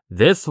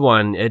 This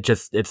one,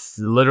 it's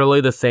literally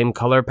the same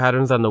color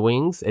patterns on the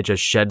wings. It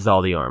just sheds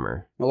all the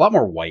armor. A lot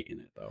more white in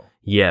it, though.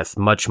 Yes,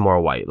 much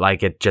more white.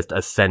 Like it just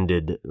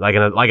ascended, like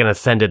an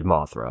ascended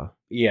Mothra.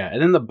 Yeah,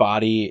 and then the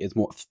body is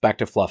more back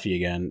to fluffy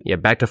again. Yeah,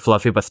 back to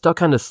fluffy, but still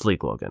kind of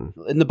sleek looking.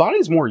 And the body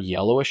is more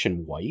yellowish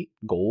and white,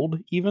 gold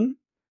even,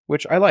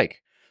 which I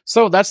like.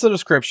 So that's the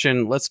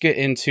description. Let's get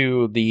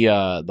into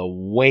the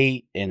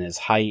weight and his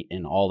height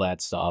and all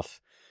that stuff.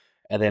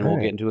 And then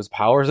we'll get into his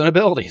powers and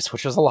abilities,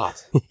 which is a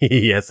lot.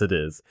 Yes, it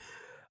is.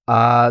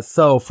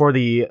 So for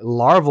the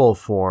larval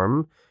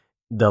form,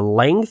 the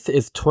length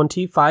is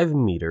 25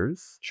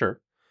 meters.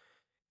 Sure.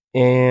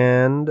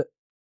 And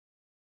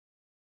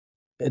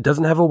it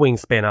doesn't have a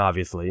wingspan,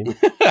 obviously.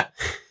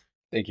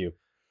 Thank you.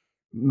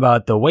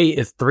 But the weight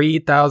is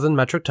 3,000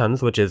 metric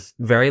tons, which is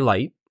very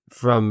light.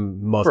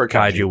 From most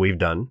kaiju we've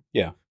done.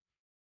 Yeah.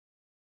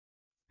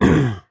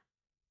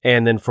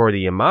 And then for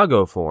the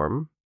imago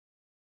form,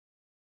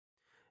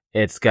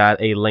 it's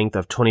got a length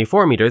of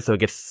 24 meters, so it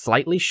gets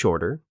slightly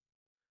shorter.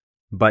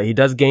 But he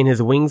does gain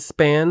his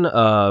wingspan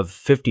of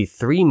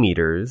 53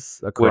 meters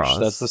across.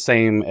 Which, that's the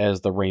same as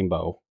the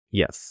rainbow.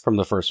 Yes. From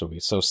the first movie.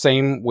 So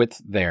same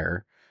width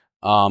there.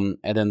 And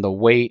then the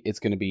weight,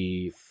 it's going to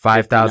be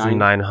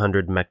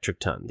 5,900 metric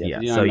tons. Yeah,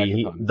 so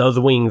those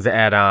wings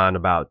add on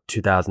about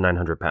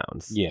 2,900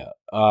 pounds. Yeah.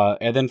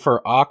 And then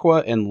for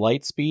Aqua and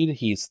Lightspeed,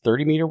 he's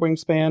 30-meter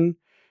wingspan.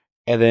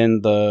 And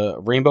then the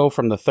Rainbow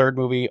from the third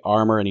movie,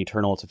 Armor and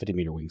Eternal, it's a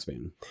 50-meter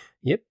wingspan.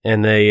 Yep.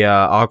 And the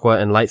Aqua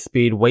and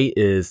Lightspeed weight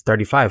is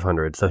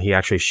 3,500. So he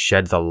actually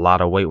sheds a lot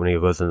of weight when he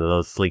goes into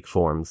those sleek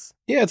forms.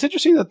 Yeah, it's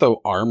interesting that the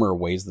Armor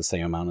weighs the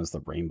same amount as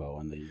the Rainbow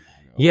and the...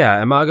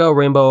 Yeah, Imago,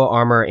 Rainbow,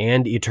 Armor,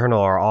 and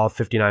Eternal are all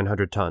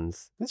 5,900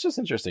 tons. That's just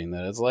interesting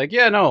that it's like,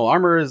 yeah, no,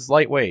 Armor is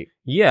lightweight.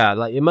 Yeah,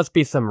 like it must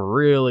be some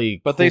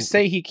really But they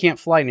say he can't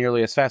fly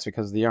nearly as fast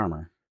because of the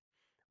armor.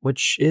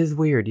 Which is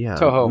weird, yeah.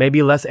 Toho.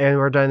 Maybe less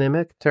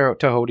aerodynamic?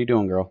 Toho, what are you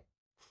doing, girl?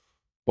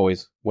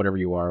 Boys, whatever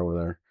you are over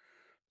there.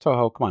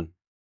 Toho, come on.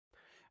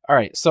 All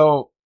right,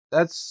 so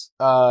that's...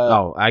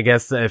 I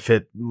guess if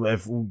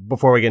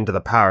before we get into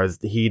the powers,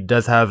 he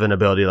does have an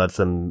ability that lets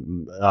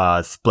him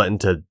split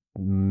into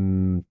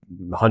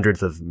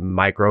hundreds of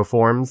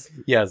microforms.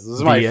 Yes, this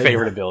is my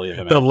favorite ability of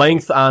him. The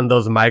length on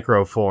those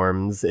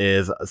microforms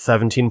is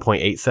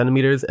 17.8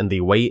 centimeters, and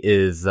the weight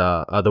is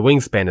the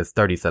wingspan is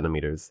 30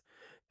 centimeters.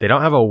 They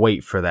don't have a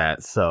weight for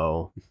that,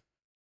 so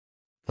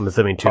I'm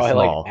assuming too Probably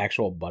small. Like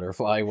actual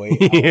butterfly weight.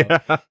 Yeah,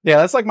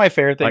 that's like my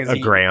favorite thing. Like a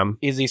gram.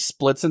 Is he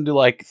splits into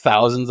like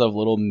thousands of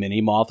little mini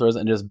Mothras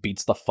and just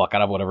beats the fuck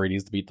out of whatever he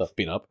needs to beat up.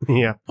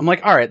 Yeah, I'm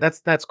like, all right,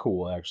 that's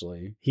cool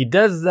actually. He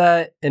does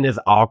that in his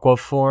aqua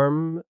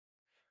form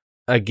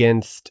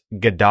against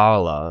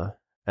Ghidorah,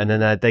 and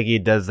then I think he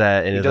does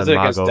that in his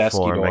imago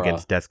form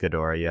against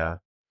Desghidorah. Yeah.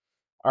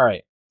 All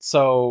right,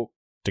 so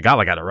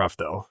Ghidorah got it rough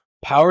though.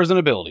 Powers and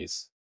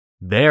abilities.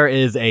 There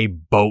is a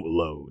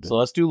boatload. So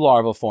let's do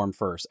larva form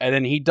first. And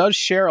then he does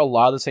share a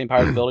lot of the same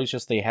powers and abilities,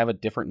 just they have a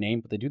different name,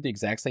 but they do the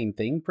exact same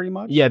thing pretty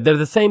much. Yeah, they're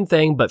the same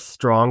thing, but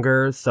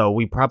stronger. So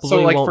we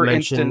probably like, won't for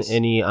mention instance,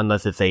 any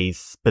unless it's a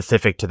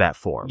specific to that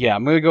form. Yeah,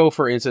 I'm going to go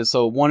for instance.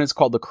 So one is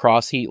called the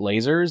cross heat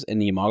lasers in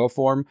the Imago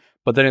form,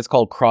 but then it's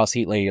called cross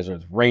heat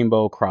lasers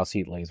rainbow, cross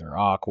heat laser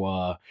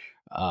aqua.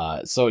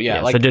 So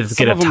just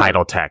get a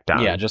title tacked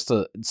on. Yeah, just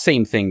the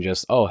same thing.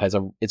 Just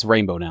it's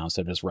rainbow now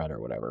instead of just red or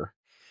whatever.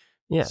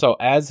 Yeah. So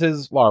as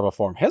his larva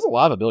form, has a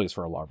lot of abilities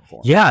for a larva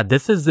form. Yeah,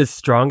 this is the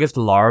strongest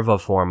larva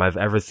form I've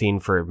ever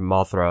seen for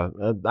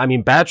Mothra. I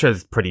mean,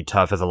 Batra's pretty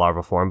tough as a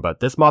larva form,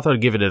 but this Mothra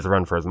would give it his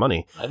run for his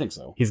money. I think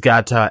so. He's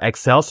got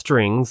Excel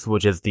Strings,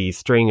 which is the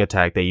string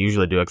attack they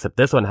usually do, except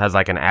this one has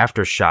like an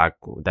aftershock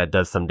that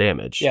does some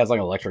damage. Yeah, it's like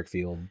an electric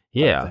field.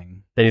 Yeah.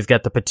 Thing. Then he's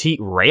got the Petite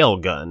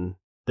Railgun.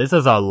 This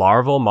is a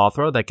larval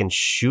Mothra that can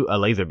shoot a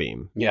laser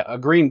beam. Yeah, a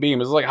green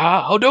beam is like,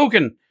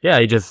 Hadouken! Yeah,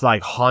 he just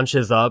like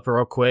haunches up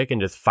real quick and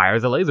just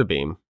fires a laser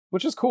beam.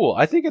 Which is cool.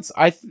 I think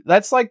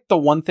that's like the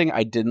one thing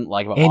I didn't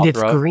like about Mothra. And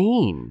it's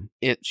green.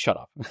 Shut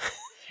up.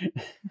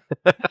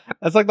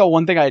 That's like the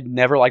one thing I'd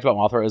never liked about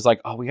Mothra is like,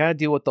 we gotta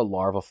deal with the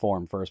larva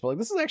form first. But like,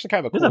 this is actually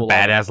kind of a cool. This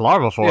is a badass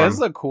larva form. Yeah, this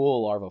is a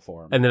cool larva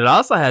form. And then it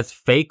also has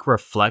fake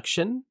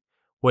reflection,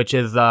 which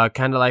is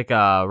kind of like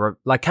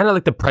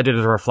the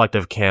Predator's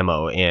reflective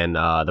camo in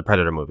the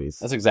Predator movies.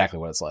 That's exactly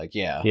what it's like.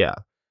 Yeah. Yeah.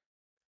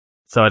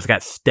 So it's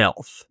got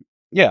stealth.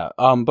 Yeah.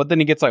 But then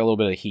he gets like a little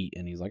bit of heat,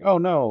 and he's like, "Oh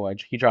no!"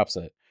 He drops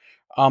it.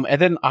 And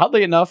then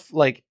oddly enough,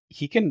 like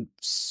he can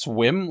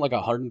swim like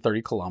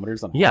 130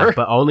 kilometers on. Yeah,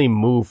 but only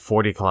move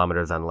 40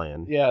 kilometers on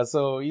land. Yeah.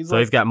 So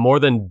he's got more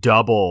than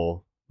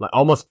double,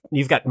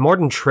 he's got more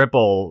than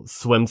triple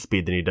swim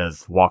speed than he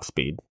does walk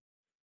speed.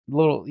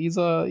 He's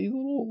a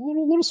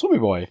little swimmy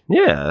boy.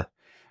 Yeah.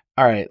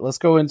 All right, let's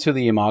go into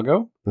the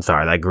Imago. I'm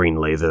sorry, that green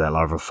laser that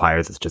larva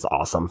fires is just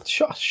awesome.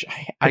 Shush.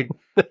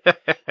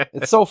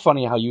 It's so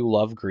funny how you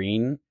love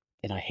green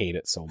and I hate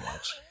it so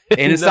much.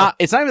 And it's not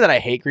even that I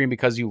hate green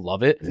because you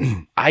love it.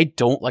 I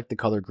don't like the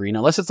color green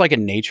unless it's like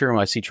in nature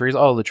when I see trees.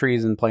 Oh, the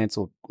trees and plants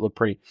look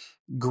pretty.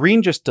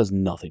 Green just does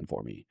nothing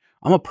for me.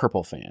 I'm a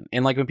purple fan.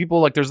 And like when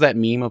people like, there's that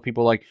meme of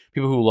people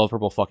who love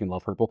purple fucking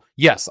love purple.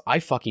 Yes, I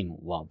fucking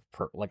love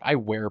purple. Like I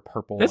wear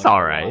purple. It's like,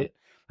 all right.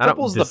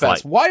 Purple's the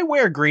best. Why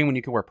wear green when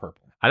you can wear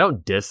purple? I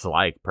don't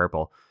dislike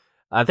purple.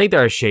 I think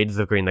there are shades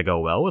of green that go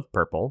well with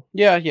purple.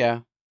 Yeah.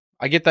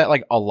 I get that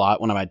like a lot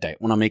when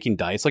I'm making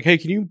dice. Like, hey,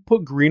 can you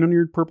put green on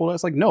your purple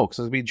dice? Like, no, because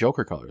it'd be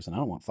Joker colors, and I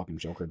don't want fucking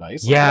Joker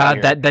dice. Yeah,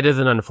 that is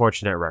an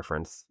unfortunate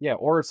reference. Yeah,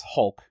 or it's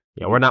Hulk.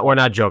 Yeah, we're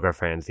not Joker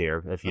fans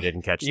here. If you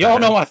didn't catch that, y'all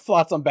know my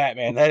thoughts on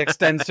Batman. That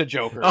extends to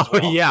Joker. Oh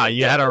well. Yeah,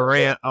 you had a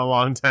rant a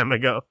long time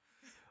ago.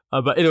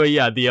 But anyway,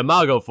 yeah, the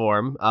Imago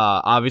form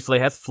obviously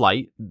has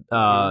flight.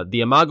 The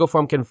Imago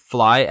form can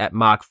fly at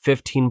Mach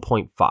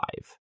 15.5,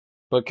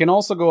 but can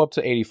also go up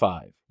to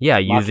 85. Yeah,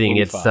 using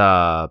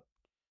 85.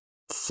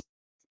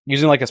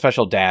 Using like a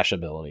special dash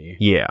ability.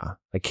 Yeah,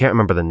 I can't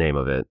remember the name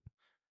of it.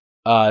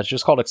 It's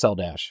just called Excel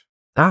Dash.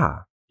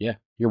 Ah, yeah,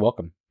 you're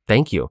welcome.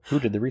 Thank you. Who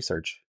did the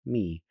research?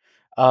 Me.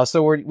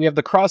 So we have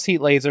the cross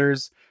heat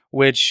lasers,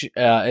 which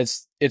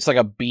it's like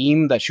a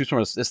beam that shoots from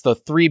it's the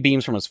 3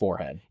 beams from his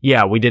forehead.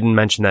 Yeah, we didn't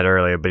mention that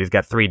earlier, but he's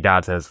got 3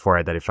 dots on his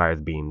forehead that he fires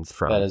beams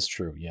from. That is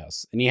true,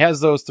 yes. And he has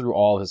those through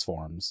all of his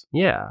forms.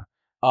 Yeah.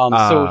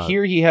 So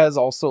here he has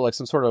also like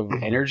some sort of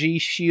energy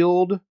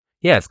shield.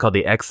 Yeah, it's called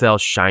the XL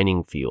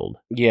Shining Field.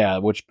 Yeah,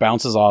 which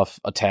bounces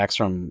off attacks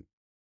from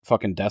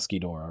fucking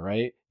Deskidora,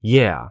 right?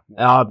 Yeah.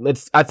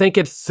 I think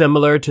it's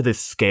similar to the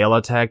scale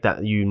attack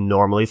that you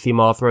normally see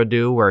Mothra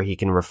do, where he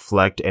can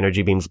reflect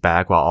energy beams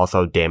back while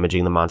also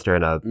damaging the monster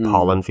in a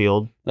pollen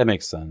field. That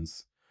makes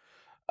sense.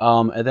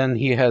 And then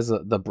he has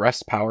the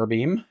breast power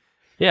beam.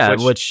 Yeah,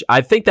 which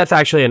I think that's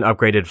actually an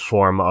upgraded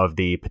form of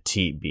the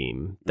petite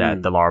beam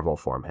that the larval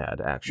form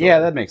had, actually. Yeah,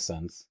 that makes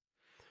sense.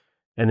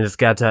 And it's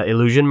got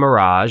Illusion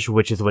Mirage,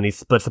 which is when he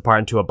splits apart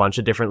into a bunch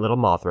of different little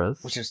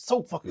Mothras. Which is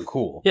so fucking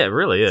cool. Yeah, it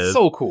really is.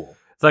 So cool.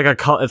 It's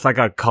like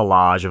a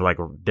collage of like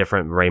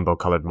different rainbow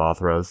colored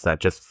Mothras that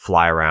just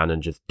fly around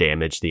and just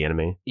damage the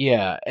enemy.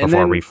 Yeah, and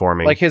before then,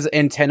 reforming. Like his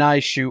antennae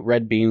shoot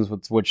red beams,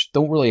 which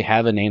don't really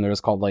have a name. They're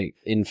just called like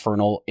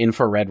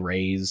infrared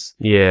rays.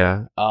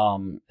 Yeah.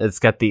 It's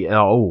got the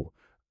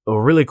a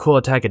really cool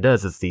attack it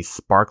does is the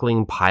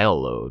sparkling pile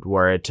load,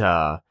 where it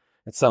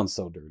sounds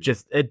so dirty.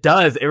 It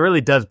does. It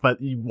really does. But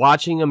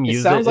watching him use it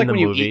in the movie, it sounds like when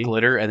you eat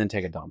glitter and then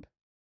take a dump.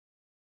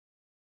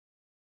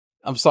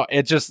 I'm sorry.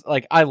 It's just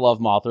like I love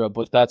Mothra,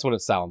 but that's what it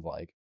sounds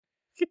like.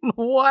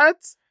 What?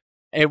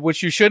 And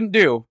which you shouldn't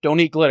do. Don't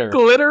eat glitter.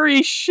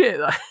 Glittery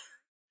shit.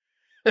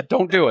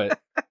 Don't do it.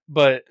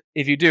 But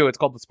if you do, it's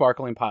called the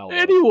sparkling pile load.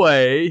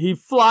 Anyway, he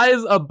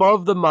flies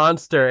above the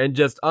monster and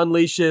just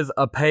unleashes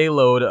a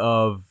payload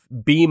of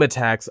beam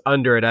attacks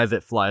under it as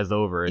it flies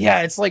over.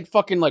 Yeah, it's like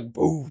fucking like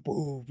boo,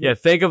 boo. Yeah,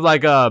 think of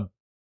like an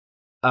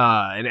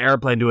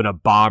airplane doing a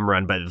bomb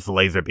run, but it's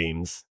laser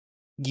beams.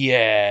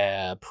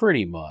 Yeah,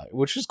 pretty much,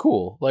 which is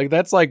cool. Like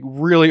that's like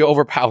really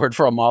overpowered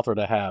for a Mothra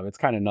to have. It's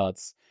kind of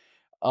nuts.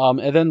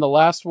 And then the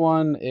last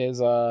one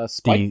is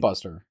Spike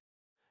Buster.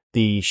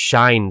 The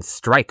Shine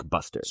Strike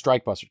Buster.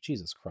 Strike Buster.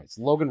 Jesus Christ.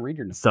 Logan, read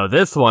your name. So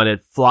this one,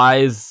 it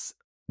flies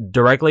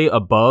directly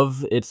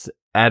above its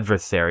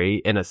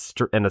adversary in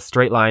a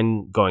straight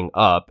line going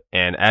up,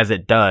 and as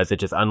it does, it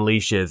just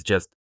unleashes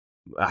just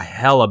a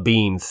hella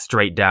beams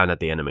straight down at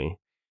the enemy.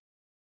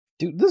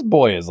 Dude, this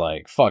boy is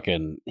like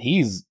fucking.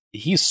 He's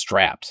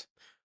strapped.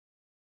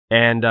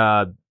 And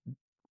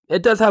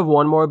it does have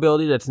one more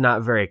ability that's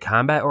not very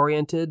combat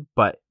oriented,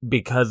 but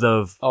because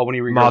of when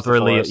he regrows the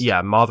forest.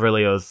 Mothra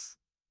Leo's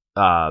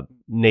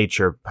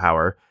nature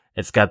power,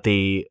 it's got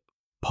the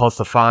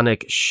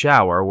pulsophonic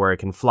shower where it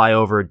can fly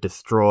over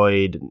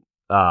destroyed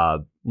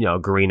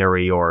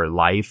greenery or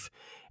life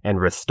and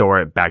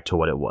restore it back to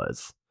what it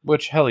was.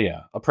 Which, hell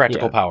yeah, a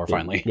practical power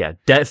finally. Yeah,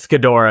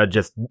 Descadora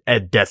just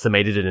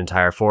decimated an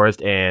entire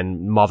forest,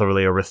 and Mothra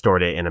Leo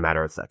restored it in a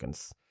matter of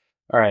seconds.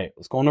 All right,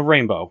 let's go into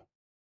Rainbow.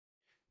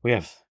 We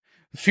have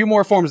a few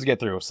more forms to get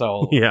through,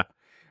 so yeah.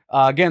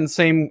 Again,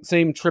 same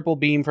triple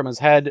beam from his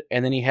head,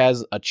 and then he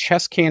has a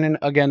chest cannon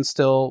again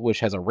still,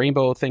 which has a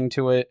rainbow thing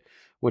to it,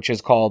 which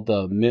is called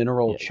the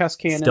mineral chest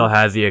cannon. Still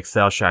has the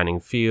Excel Shining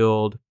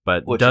Field,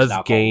 but which does is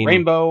now gain called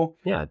Rainbow.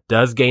 Yeah,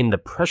 does gain the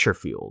pressure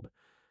field,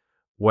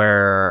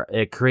 where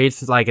it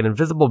creates like an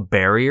invisible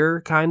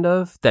barrier, kind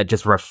of, that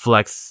just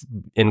reflects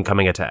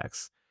incoming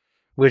attacks.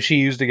 Which he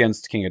used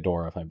against King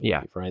Ghidorah, if I believe,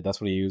 Yeah. right? That's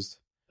what he used.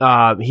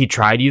 He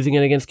tried using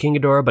it against King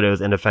Ghidorah, but it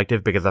was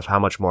ineffective because of how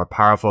much more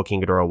powerful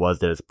King Ghidorah was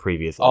than his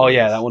previous Oh enemies.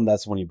 yeah,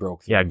 that's when he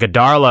broke through. Yeah,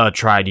 Ghidarla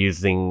tried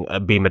using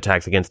beam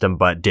attacks against him,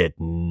 but did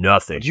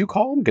nothing. Did you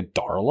call him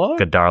Ghidarla?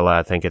 Ghidarla,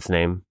 I think its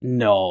name.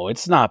 No,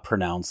 it's not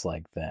pronounced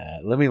like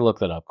that. Let me look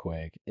that up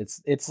quick.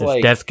 It's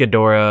like Death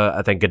Ghidorah,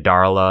 I think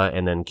Ghidarla,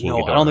 and then King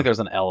Ghidorah. I don't think there's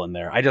an L in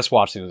there. I just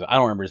watched it. I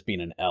don't remember it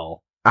being an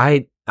L.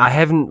 I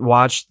haven't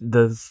watched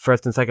the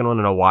first and second one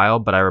in a while,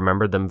 but I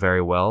remembered them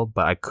very well,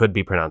 but I could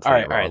be pronouncing it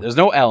wrong. All right. There's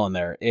no L in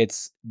there.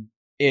 It's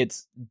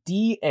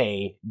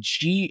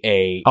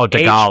D-A-G-A Oh,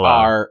 Dagala.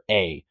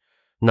 H-R-A.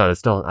 No, I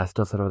still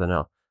said it with an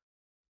L.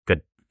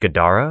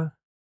 Gadara?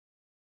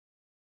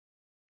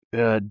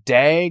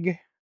 Dagara?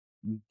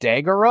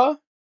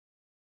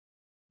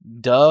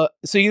 Duh.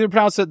 So you either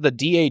pronounce it the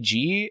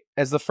D-A-G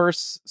as the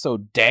first, so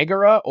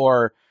Dagara,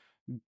 or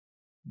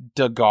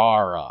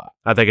Dagara.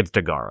 I think it's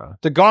Dagara.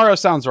 Dagara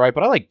sounds right,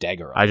 but I like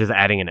Dagara. I just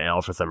adding an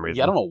L for some reason.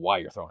 Yeah, I don't know why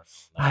you're throwing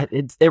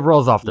it. It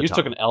rolls off the You tongue.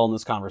 took an L in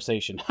this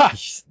conversation. Ha!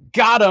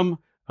 Got him!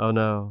 Oh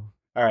no.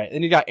 All right,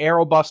 then you got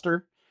Arrow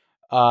Buster,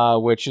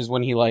 which is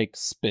when he like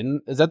spin.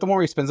 Is that the one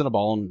where he spins in a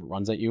ball and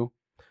runs at you?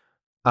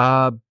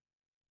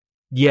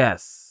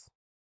 Yes.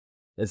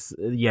 It's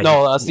yeah.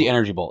 No, that's the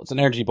energy bolt. It's an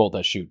energy bolt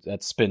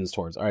that spins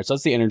towards. All right, so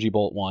that's the energy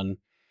bolt one.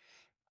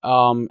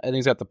 And then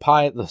he's got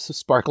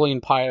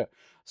the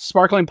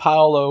sparkling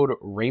pile load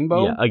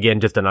rainbow. Yeah,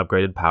 again, just an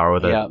upgraded power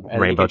with a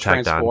rainbow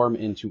tacked on. Transform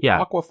into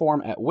aqua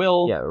form at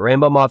will. Yeah,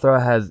 Rainbow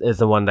Mothra is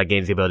the one that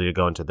gains the ability to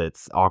go into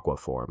its aqua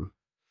form.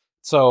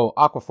 So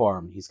aqua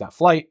form, he's got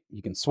flight.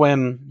 He can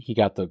swim. He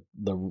got the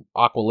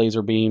aqua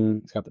laser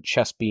beam. He's got the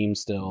chest beam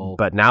still.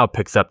 But now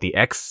picks up the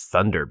X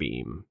Thunder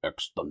Beam.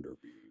 X Thunder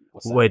Beam.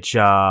 What's that? Which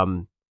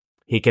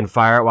he can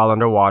fire it while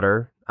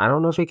underwater. I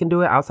don't know if he can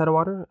do it outside of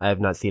water. I have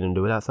not seen him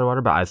do it outside of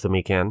water, but I assume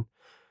he can.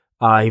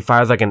 He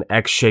fires like an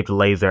X-shaped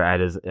laser at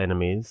his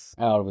enemies.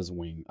 Out of his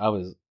wing.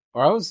 It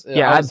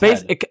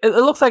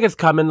looks like it's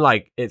coming,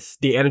 like it's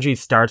the energy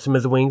starts from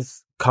his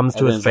wings, comes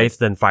to his face,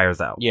 then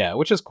fires out. Yeah,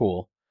 which is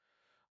cool.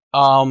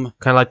 Kind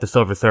of like the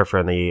Silver Surfer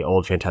in the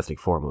old Fantastic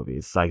Four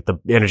movies. Like the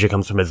energy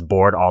comes from his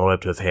board all the way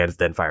up to his hands,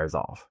 then fires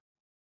off.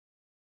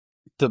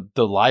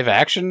 The live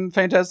action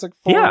Fantastic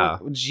Four? Yeah.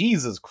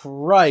 Jesus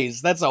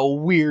Christ, that's a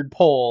weird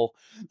poll.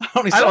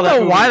 I don't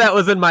know why that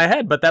was in my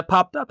head, but that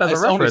popped up as a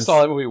reference. I only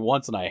saw that movie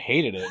once and I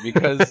hated it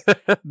because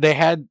they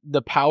had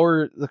the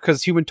power,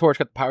 because Human Torch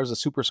got the powers of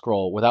Super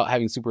Skrull without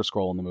having Super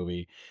Skrull in the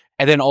movie.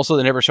 And then also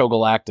they never show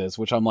Galactus,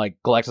 which I'm like,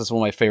 Galactus is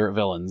one of my favorite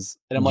villains.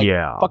 And I'm like,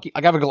 fuck you,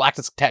 I got a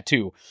Galactus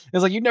tattoo.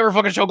 It's like, you never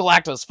fucking show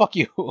Galactus, fuck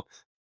you.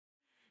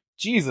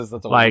 Jesus,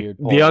 that's a weird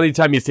poll. The only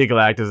time you see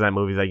Galactus in that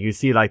movie is like you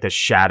see like the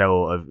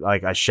shadow of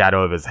like a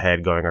shadow of his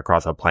head going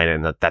across a planet,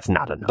 and that's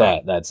not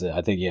enough. That's it.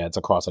 I think it's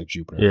across like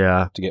Jupiter.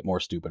 Yeah, to get more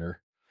stupider.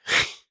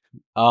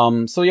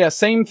 So yeah,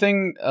 same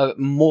thing.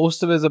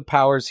 Most of his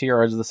powers here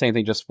are the same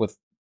thing, just with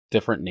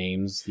different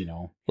names.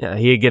 Yeah,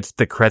 he gets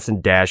the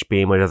Crescent Dash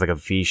Beam, which has like a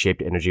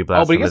V-shaped energy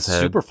blast. But he gets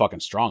super fucking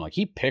strong. Like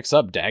he picks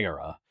up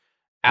Dagara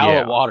out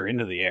of the water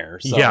into the air.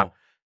 So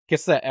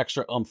gets that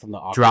extra from the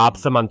oxygen.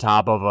 Drops him on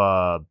top of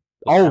a.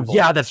 temple.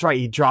 Yeah, that's right.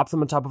 He drops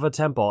him on top of a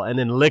temple and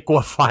then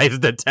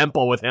liquefies the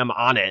temple with him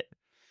on it.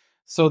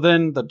 So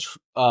then the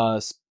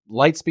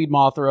Lightspeed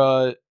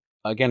Mothra,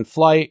 again,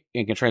 flight,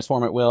 and can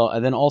transform at will,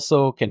 and then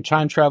also can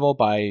time travel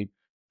by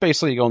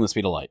basically going the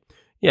speed of light.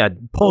 Yeah,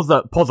 pulls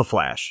a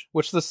flash.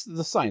 Which the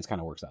science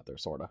kind of works out there,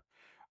 sort of.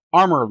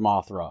 Armored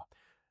Mothra.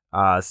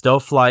 Still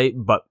flight,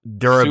 but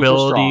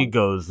durability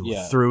goes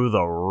through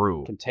the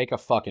roof. Can take a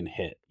fucking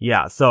hit.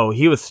 Yeah, so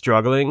he was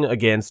struggling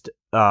against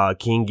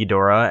King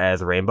Ghidorah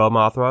as Rainbow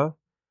Mothra.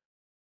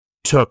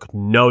 took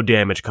no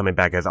damage coming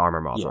back as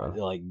Armor Mothra.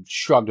 Yeah, like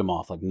shrugged him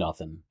off like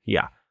nothing.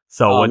 Yeah.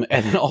 So and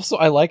then also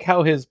I like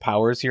how his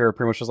powers here are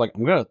pretty much just like,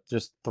 I'm gonna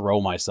just throw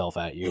myself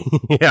at you.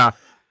 yeah.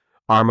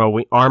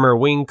 Armor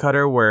wing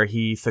cutter, where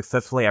he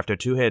successfully, after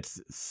 2 hits,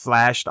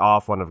 slashed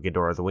off one of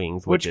Ghidorah's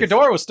wings. Which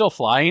Ghidorah was still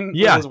flying.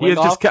 Yeah, with his wing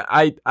off.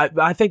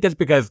 I think that's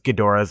because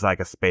Ghidorah is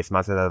like a space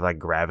monster that has like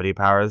gravity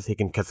powers. He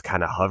can just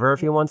kind of hover if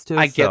he wants to.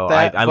 I get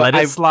that. I let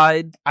it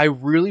slide. I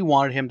really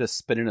wanted him to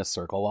spin in a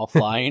circle while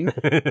flying.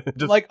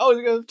 just, like, oh,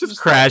 he's gonna just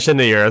crash in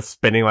the earth,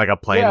 spinning like a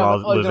plane while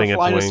losing its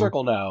fly in wing. a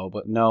circle now,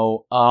 but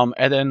no.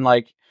 And then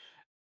like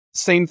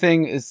same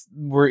thing is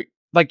where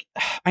like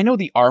I know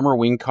the armor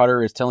wing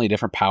cutter is totally a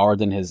different power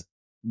than his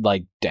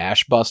like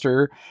dash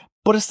buster,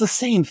 but it's the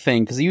same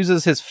thing because he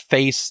uses his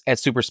face at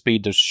super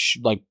speed to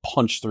like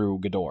punch through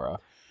Ghidorah.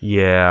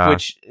 Yeah,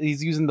 which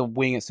he's using the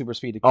wing at super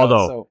speed to cut.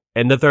 Although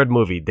in the third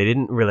movie they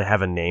didn't really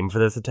have a name for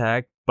this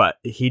attack, but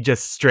he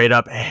just straight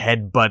up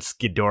headbutts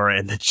Ghidorah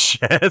in the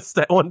chest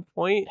at one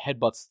point.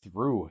 Headbutts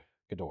through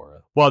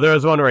Ghidorah. Well, there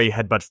was one where he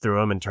headbutts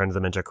through him and turns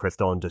him into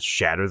crystal and just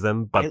shatters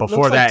him. But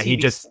before that, he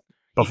just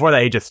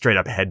straight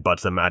up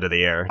headbutts him out of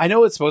the air. I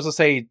know it's supposed to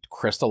say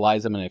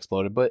crystallize him and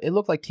exploded, but it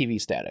looked like TV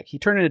static. He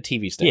turned into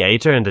TV static. Yeah, he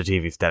turned into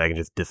TV static and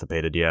just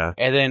dissipated, yeah.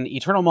 And then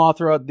Eternal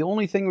Mothra, the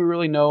only thing we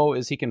really know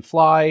is he can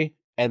fly,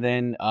 and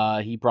then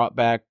he brought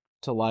back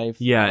to life.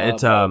 Yeah,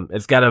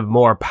 it's got a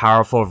more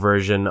powerful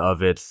version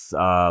of its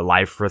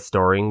life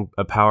restoring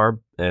power,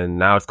 and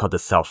now it's called the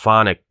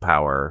Selphonic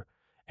power,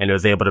 and it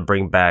was able to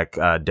bring back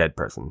a dead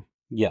person.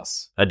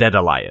 Yes. A dead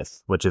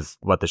Elias, which is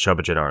what the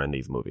Shobijin are in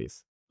these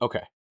movies.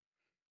 Okay.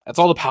 That's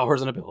all the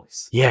powers and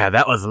abilities. Yeah,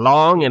 that was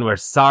long, and we're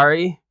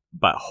sorry,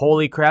 but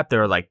holy crap,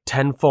 there were like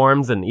 10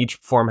 forms, and each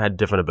form had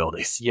different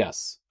abilities.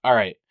 Yes. All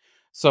right.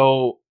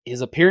 So his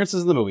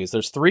appearances in the movies.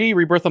 There's 3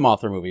 Rebirth of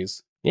Mothra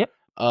movies. Yep.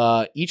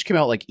 Each came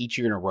out like each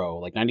year in a row,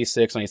 like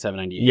 96, 97,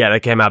 98. Yeah, they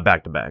came out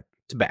back to back.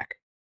 To back.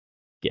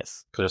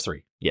 Yes. Because there's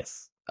 3.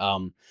 Yes.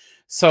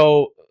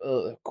 So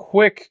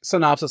quick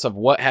synopsis of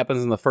what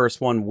happens in the first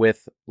one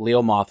with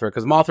Leo Mothra,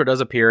 because Mothra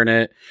does appear in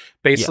it.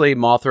 Basically,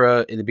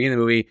 Mothra, in the beginning of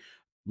the movie,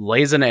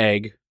 lays an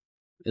egg.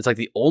 It's like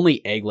the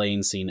only egg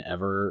laying scene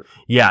ever.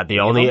 Yeah,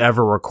 the only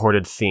ever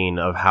recorded scene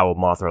of how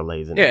Mothra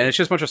lays an egg. Yeah, and it's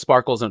just a bunch of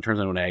sparkles and it turns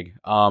into an egg.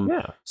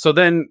 Yeah. So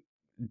then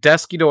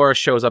Ghidorah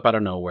shows up out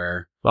of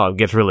nowhere. Well, it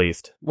gets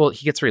released. Well,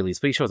 he gets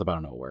released, but he shows up out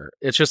of nowhere.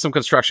 It's just some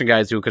construction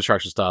guys doing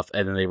construction stuff,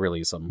 and then they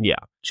release him. Yeah.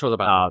 Shows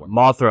up out of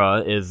nowhere.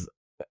 Mothra is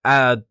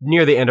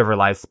near the end of her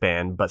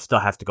lifespan, but still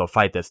has to go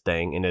fight this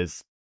thing, and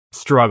is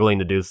struggling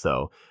to do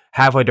so.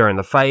 Halfway during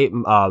the fight,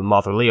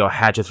 Mothra Leo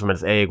hatches from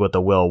its egg with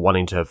the will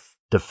wanting to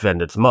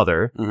defend its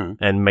mother,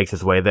 and makes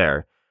its way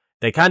there.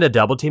 They kind of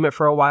double team it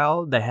for a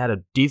while. They had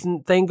a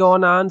decent thing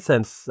going on,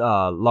 since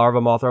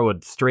Larva Mothra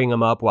would string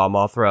him up while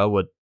Mothra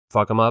would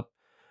fuck him up.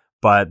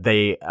 But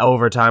they,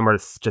 over time, were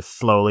just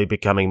slowly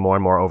becoming more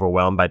and more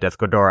overwhelmed by Death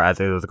Ghidorah as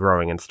it was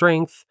growing in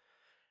strength.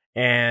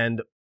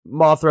 And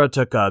Mothra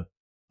took a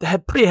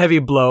pretty heavy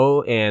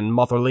blow, and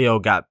Mothra Leo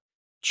got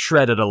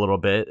shredded a little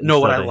bit. No,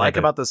 what I like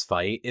about this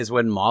fight is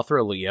when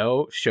Mothra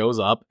Leo shows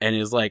up and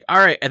is like, all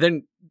right, and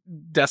then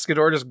Death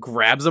Ghidorah just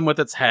grabs him with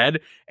its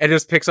head and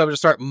just picks up and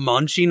just start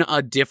munching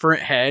a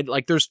different head.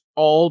 Like there's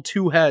 2 of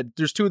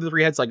the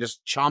 3 heads like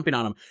just chomping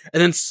on him,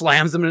 and then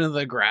slams them into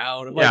the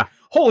ground. I'm like,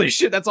 holy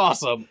shit, that's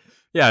awesome.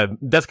 Yeah,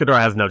 Death Ghidorah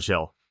has no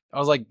chill. I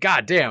was like,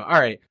 god damn, all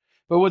right.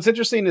 But what's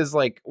interesting is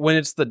like when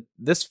it's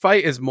this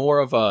fight is more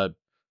of a,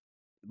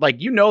 like,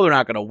 they're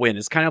not going to win.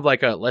 It's kind of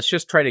like a, let's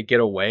just try to get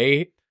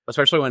away.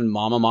 Especially when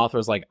Mama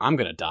Mothra's like, I'm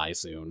going to die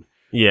soon.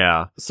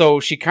 Yeah. So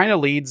she kind of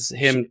leads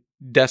him,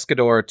 Death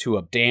Ghidorah, to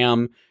a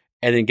dam,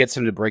 and then gets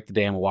him to break the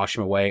dam and wash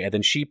him away. And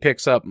then she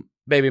picks up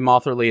baby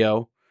Mothra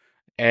Leo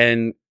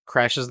and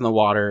crashes in the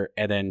water,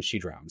 and then she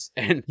drowns.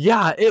 And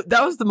yeah,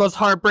 that was the most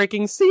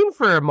heartbreaking scene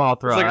for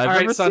Mothra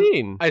I've ever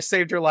seen. I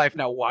saved your life,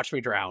 now watch me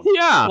drown.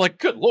 Yeah. I'm like,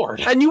 good lord.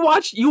 And you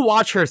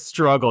watch her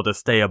struggle to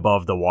stay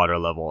above the water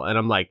level, and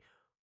I'm like,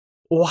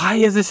 why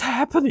is this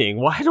happening?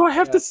 Why do I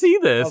have to see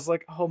this? I was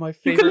like, oh, my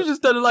favorite. You could have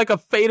just done it like a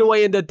fade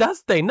away into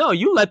dust thing. No,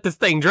 you let this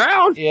thing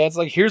drown. Yeah, it's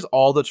like, here's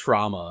all the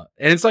trauma.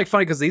 And it's like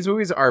funny because these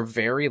movies are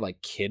very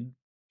like kid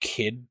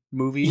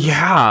movies.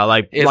 Yeah,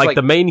 like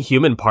the main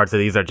human parts of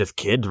these are just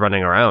kids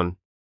running around.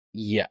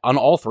 Yeah, on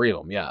all 3 of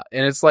them, yeah.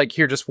 And it's like,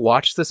 here, just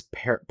watch this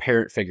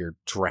parent figure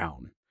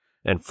drown.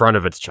 In front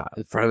of its child.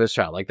 In front of its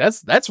child. Like,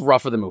 that's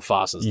rougher than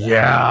Mufasa's.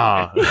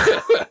 Yeah.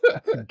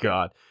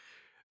 God.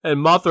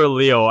 And Mothra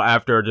Leo,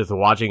 after just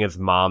watching his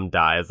mom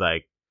die, is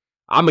like,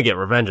 I'm gonna get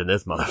revenge on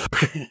this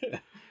motherfucker.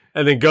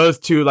 And then goes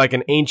to like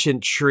an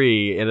ancient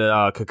tree and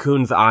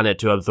cocoons on it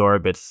to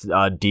absorb its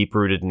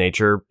deep-rooted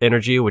nature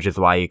energy, which is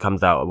why he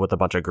comes out with a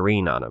bunch of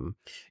green on him.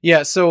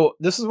 Yeah, so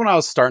this is when I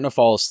was starting to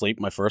fall asleep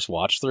my first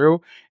watch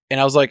through,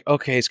 and I was like,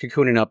 okay, he's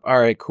cocooning up. All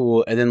right,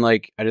 cool. And then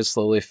like I just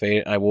slowly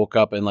fade, and I woke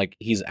up and like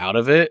he's out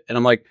of it, and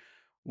I'm like,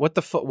 what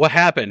the fuck? What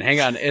happened? Hang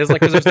on. It was like,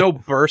 because there's no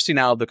bursting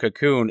out of the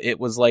cocoon. It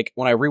was like,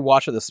 when I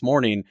rewatched it this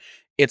morning,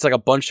 it's like a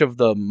bunch of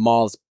the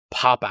moths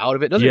pop out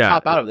of it. It doesn't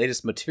pop out of it. They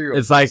just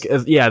materialize.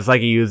 It's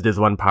like he used his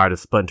one part to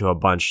split into a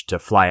bunch to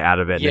fly out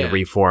of it and then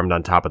reformed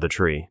on top of the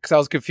tree. Because I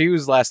was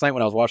confused last night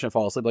when I was watching it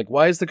fall asleep. Like,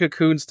 why is the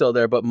cocoon still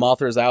there, but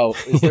Mothra's out?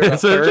 Is there a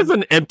so third? It's just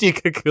an empty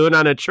cocoon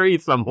on a tree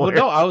somewhere. Well,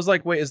 no, I was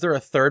like, wait, is there a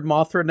third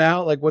Mothra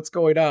now? Like, what's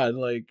going on?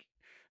 Like,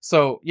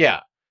 so,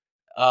 yeah.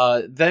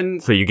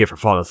 Then... So you get for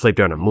falling asleep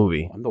during a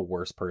movie. I'm the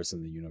worst person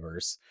in the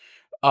universe.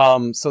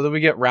 So then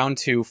we get round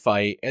 2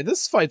 fight. And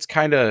this fight's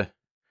kind of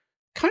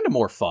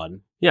more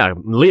fun. Yeah,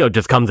 Leo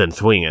just comes in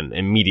swinging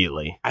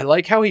immediately. I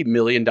like how he $1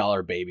 Million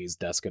Babies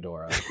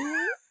Descadora.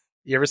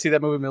 You ever see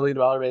that movie $1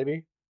 Million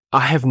Baby?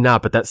 I have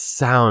not, but that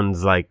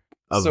sounds like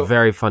a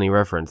very funny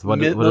reference. What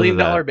 $1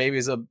 Million Baby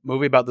is a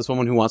movie about this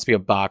woman who wants to be a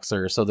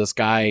boxer. So this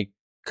guy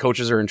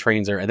coaches her and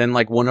trains her. And then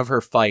like one of her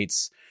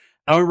fights,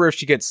 I don't remember if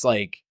she gets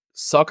like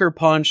sucker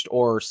punched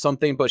or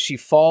something, but she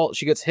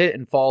gets hit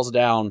and falls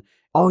down.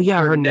 Oh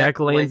yeah, her neck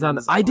lands on.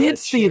 I did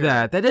see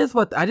that. That is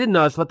what I didn't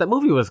know. That's what that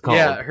movie was called.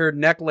 Yeah, her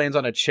neck lands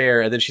on a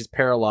chair, and then she's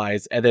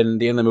paralyzed. And then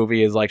the end of the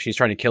movie is like she's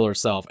trying to kill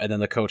herself, and then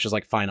the coach is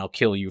like, "Fine, I'll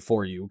kill you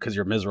for you because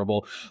you're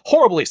miserable."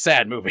 Horribly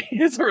sad movie.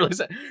 It's really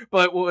sad.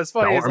 But what was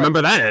funny? I don't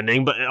remember that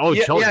ending, but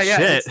shit,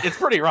 it's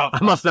pretty rough.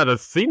 I must not have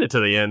seen it to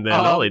the end. Then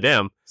holy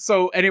damn.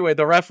 So anyway,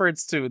 the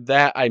reference to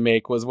that I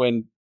make was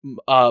when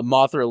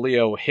Mothra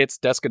Leo hits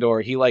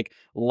Descador, he like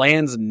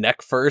lands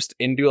neck first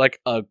into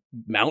like a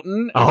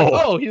mountain.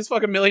 He just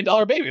fucking $1 Million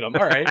Babied him.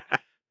 All right.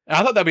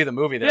 I thought that'd be the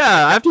movie.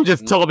 After you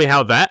just told me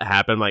how that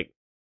happened, like,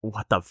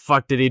 what the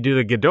fuck did he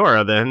do to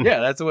Ghidorah then?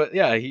 Yeah, that's what.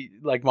 Yeah, he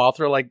like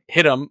Mothra like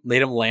hit him,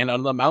 made him land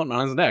on the mountain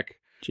on his neck.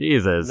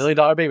 Jesus, $1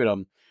 Million Babied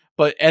him.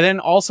 And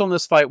then also in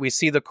this fight, we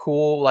see the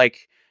cool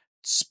like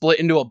split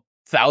into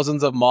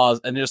thousands of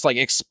maws and just like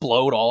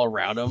explode all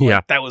around him. Yeah,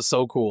 like, that was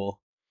so cool.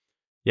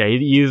 Yeah, he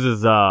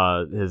uses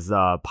his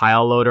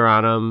pile loader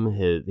on him.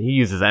 He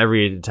uses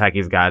every attack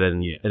he's got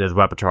in his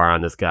repertoire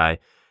on this guy.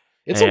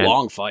 It's a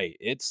long fight.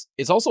 It's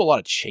also a lot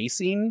of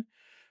chasing.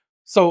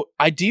 So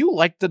I do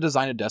like the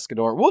design of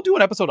Descador. We'll do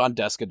an episode on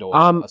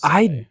Descador.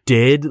 I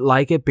did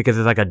like it because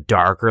it's like a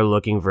darker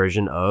looking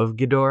version of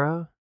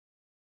Ghidorah,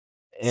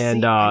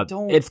 and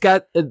it's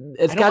got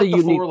a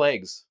unique 4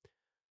 legs.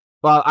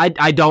 Well,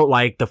 I don't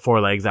like the 4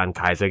 legs on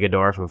Kaiser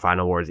Ghidorah from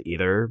Final Wars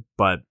either,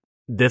 but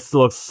this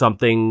looks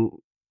something.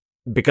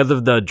 Because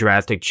of the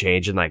drastic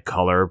change in like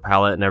color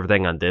palette and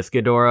everything on this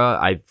Ghidorah,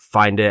 I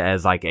find it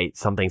as like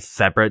something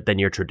separate than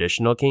your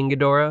traditional King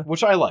Ghidorah,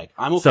 which I like.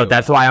 I'm okay. So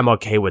that's why I'm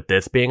okay with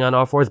this being on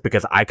all 4s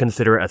because I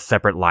consider it a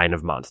separate line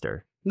of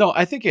monster. No,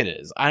 I think it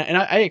is,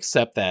 I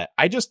accept that.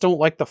 I just don't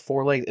like the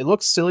 4 legs. It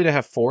looks silly to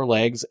have 4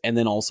 legs and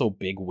then also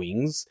big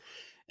wings.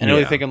 And I'm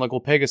really thinking like, well,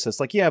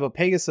 Pegasus, like but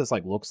Pegasus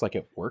like looks like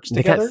it works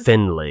together. They got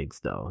thin legs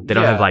though. They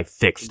don't have like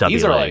thick stubby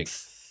These are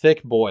legs. Like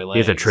thick boy legs.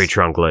 These are tree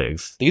trunk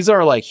legs. These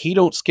are like he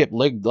don't skip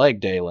leg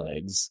day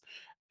legs,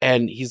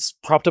 and he's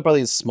propped up by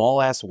these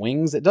small ass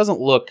wings. It doesn't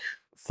look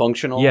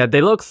functional. Yeah,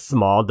 they look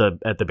small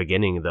at the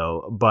beginning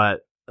though,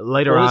 but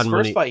later on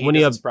when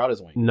he doesn't sprout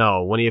his wings.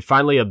 No, when he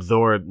finally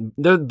absorbs,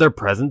 they're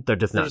present. They're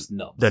just nubs.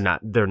 They're not.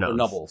 They're nubs.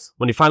 Nubbles.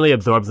 When he finally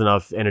absorbs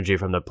enough energy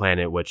from the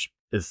planet, which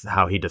is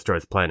how he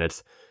destroys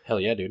planets. Hell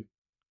yeah, dude.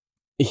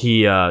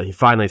 He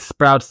finally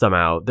sprouts them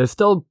out. They're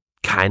still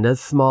kind of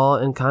small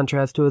in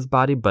contrast to his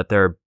body, but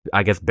they're,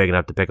 I guess, big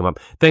enough to pick him up.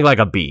 Think like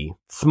a bee.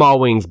 Small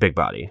wings, big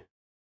body.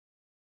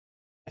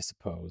 I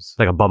suppose.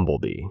 Like a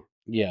bumblebee.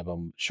 Yeah,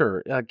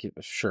 sure.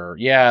 Sure.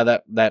 Yeah,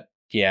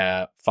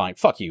 yeah, fine.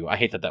 Fuck you. I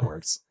hate that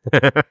works.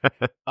 I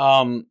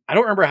don't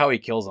remember how he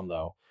kills him,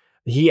 though.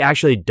 He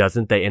actually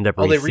doesn't. They end up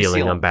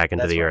resealing him back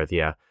into the earth,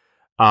 yeah.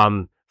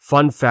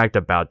 Fun fact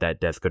about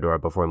that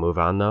Descador before we move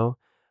on, though.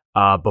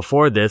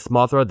 Before this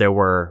Mothra, there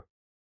were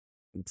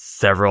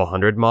several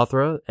hundred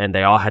Mothra, and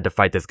they all had to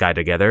fight this guy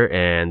together,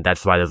 and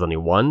that's why there's only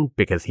one,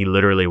 because he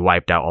literally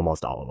wiped out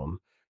almost all of them.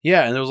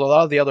 Yeah, and there was a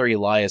lot of the other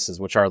Eliases,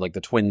 which are like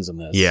the twins in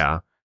this. Yeah.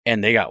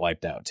 And they got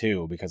wiped out,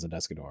 too, because of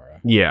Descadora.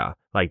 Yeah,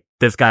 like,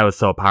 this guy was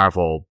so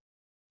powerful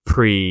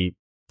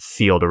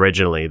pre-sealed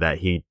originally that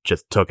he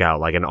just took out,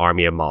 like, an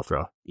army of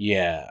Mothra.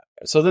 Yeah.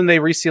 So then they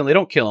reseal, they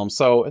don't kill him,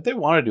 so if they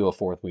want to do a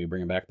 4th movie,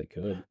 bring him back, they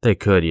could. They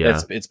could,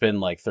 yeah. It's been,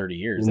 like, 30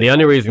 years. And the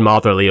only reason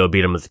Mothra Leo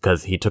beat him is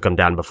because he took him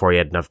down before he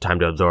had enough time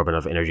to absorb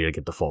enough energy to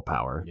get the full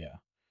power. Yeah.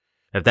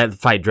 If that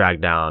fight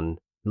dragged down,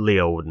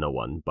 Leo wouldn't have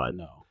won, but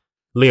no.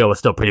 Leo was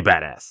still pretty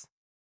badass.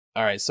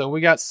 All right, so we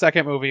got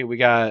second movie, we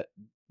got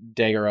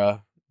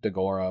Dagora.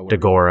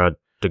 Dagora.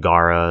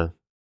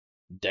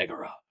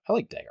 I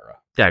like Dagora.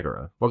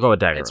 Dagora. We'll go with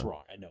Dagora. It's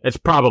wrong. I know. It's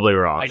probably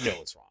wrong. I know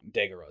it's wrong.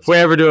 Dagora. If we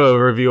ever do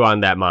a review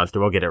on that monster,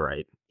 we'll get it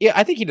right. Yeah,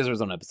 I think he deserves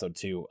an episode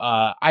too.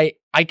 I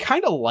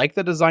kind of like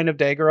the design of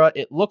Dagora.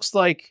 It looks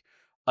like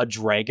a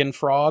dragon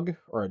frog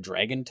or a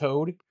dragon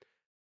toad.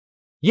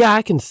 Yeah,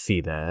 I can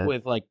see that.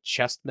 With like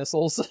chest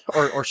missiles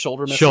or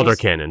shoulder missiles. Shoulder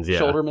cannons, yeah.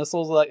 Shoulder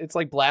missiles. It's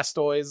like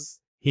Blastoise.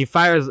 He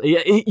fires...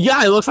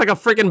 Yeah, it looks like a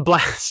freaking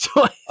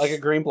Blastoise. Like a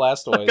green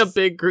Blastoise. Like a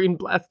big green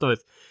Blastoise.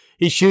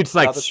 He shoots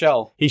like... Out the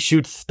shell. He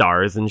shoots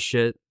stars and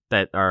shit.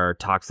 that are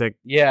toxic.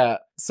 Yeah.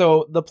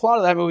 So the plot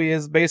of that movie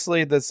is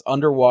basically this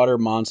underwater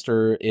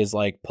monster is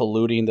like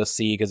polluting the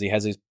sea because he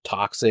has these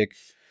toxic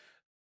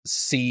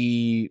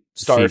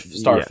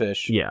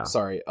starfish. Yeah.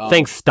 Sorry.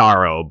 Think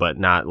Starro, but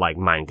not like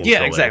mind control.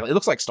 Yeah, exactly. It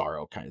looks like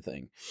Starro kind of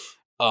thing.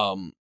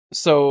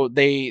 So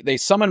they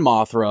summon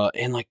Mothra,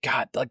 and like,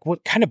 God, like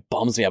what kind of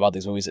bums me about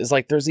these movies is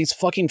like there's these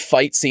fucking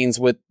fight scenes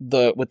with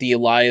the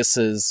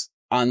Eliases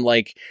on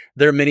like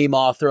their mini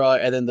Mothra,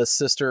 and then the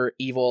sister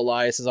evil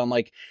Elias is on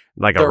like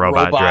a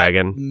robot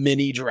dragon,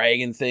 mini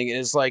dragon thing. And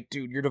it's like,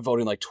 dude, you're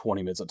devoting like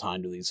 20 minutes of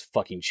time to these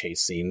fucking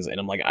chase scenes, and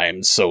I'm like, I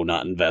am so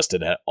not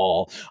invested at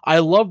all. I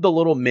love the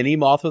little mini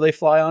Mothra they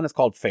fly on. It's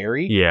called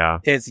Fairy. Yeah,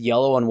 it's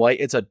yellow and white.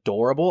 It's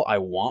adorable. I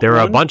want. There were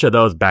one. a bunch of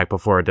those back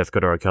before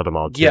Discodora killed them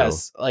all too.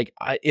 Yes, like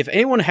if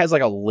anyone has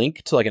like a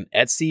link to like an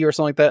Etsy or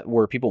something like that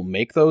where people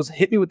make those,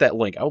 hit me with that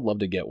link. I would love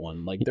to get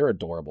one. Like they're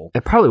adorable.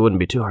 It probably wouldn't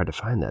be too hard to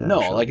find that.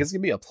 No, actually. like it's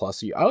gonna be a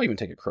plus. I'll even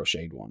take a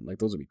crocheted one. Like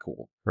those would be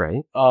cool.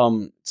 Right.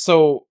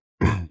 So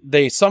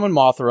they summon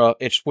Mothra,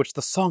 which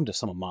the song to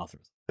summon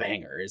Mothra is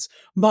banger is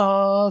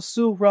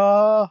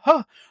Masura,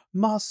 ha,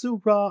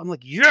 Masura. I'm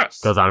like,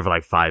 yes. Goes on for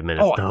like 5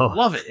 minutes. Oh, though. I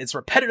love it. It's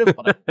repetitive,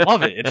 but I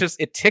love it.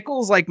 It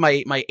tickles like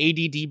my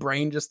ADD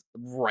brain just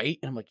right.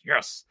 And I'm like,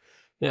 yes.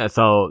 Yeah,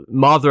 so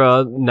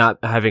Mothra, not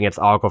having its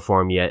aqua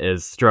form yet,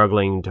 is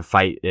struggling to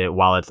fight it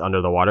while it's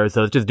under the water.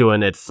 So it's just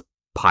doing its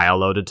pile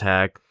load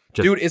attack.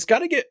 Dude, it's got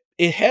to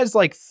it has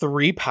like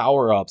 3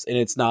 power-ups, and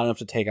it's not enough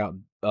to take out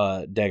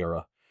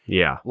Dagora.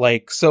 Yeah.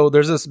 Like, so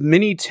there's this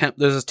there's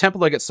this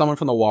temple that gets summoned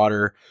from the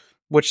water,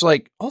 which,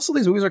 like, also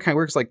these movies are kind of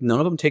weird because, like, none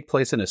of them take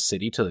place in a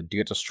city to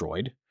get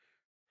destroyed.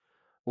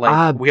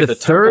 Like, we have the the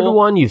third temple,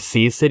 one, you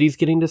see cities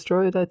getting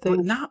destroyed, I think.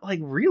 but not, like,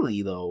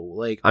 really, though.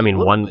 Like, I mean,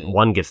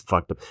 one gets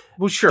fucked up.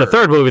 Well, sure. The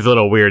third movie's a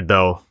little weird,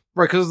 though.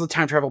 Right, because of the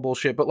time travel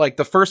bullshit. But, like,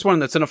 the first one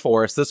that's in a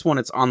forest, this one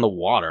it's on the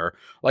water.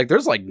 Like,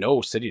 there's, like,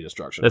 no city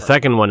destruction. The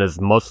second one is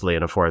mostly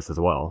in a forest as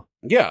well.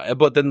 Yeah,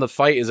 but then the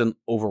fight isn't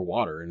over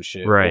water and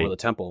shit. Right. Over the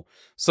temple.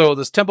 So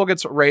this temple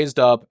gets raised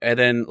up, and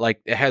then,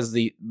 like, it has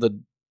the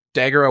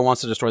Dagora wants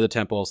to destroy the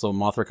temple, so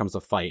Mothra comes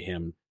to fight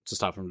him to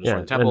stop him from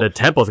destroying the temple. And the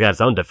temple's got its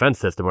own defense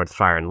system where it's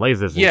firing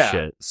lasers and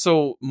shit.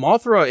 So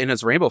Mothra in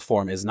its rainbow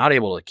form is not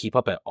able to keep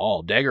up at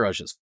all. Dagora's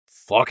just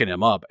fucking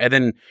him up, and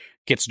then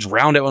gets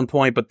drowned at one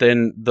point, but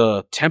then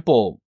the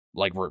temple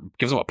like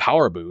gives him a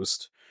power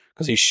boost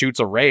because he shoots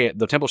a ray.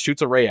 The temple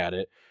shoots a ray at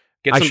it.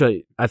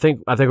 Actually, I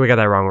think we got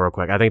that wrong real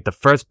quick. I think the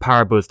first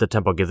power boost the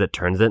temple gives it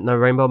turns it into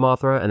Rainbow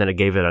Mothra, and then it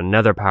gave it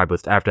another power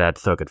boost after that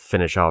so it could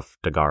finish off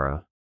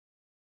Dagora.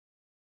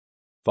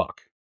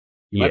 Fuck.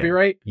 Yeah. Might be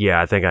right?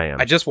 Yeah, I think I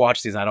am. I just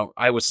watched these.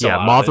 I was so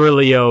out of Mothra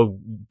Leo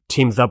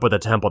teams up with the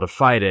temple to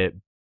fight it,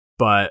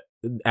 but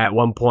at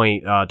one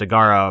point,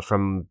 Dagora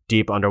from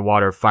deep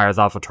underwater fires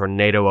off a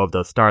tornado of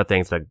those star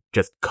things that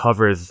just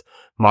covers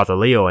Mothra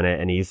Leo in it,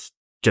 and he's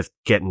just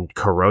getting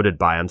corroded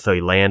by him, so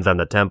he lands on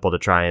the temple to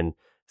try and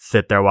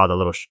sit there while the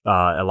little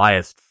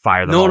Elias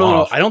fire them all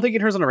off. No. I don't think he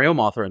turns into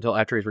Rainbow Mothra until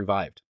after he's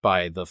revived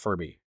by the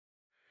Furby.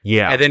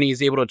 Yeah. And then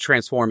he's able to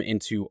transform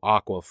into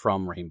Aqua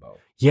from Rainbow.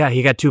 Yeah,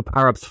 he got 2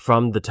 power-ups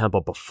from the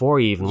temple before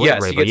he even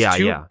went Rainbow.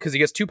 Because he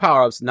gets 2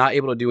 power-ups, not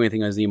able to do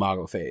anything in his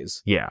Imago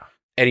phase. Yeah.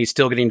 And he's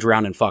still getting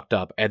drowned and fucked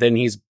up. And then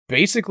he's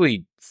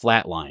basically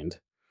flatlined.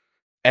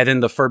 And then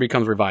the Furby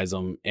comes, revives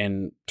him,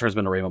 and turns him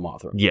into Rainbow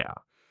Mothra. Yeah.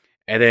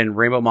 And then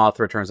Rainbow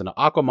Mothra turns into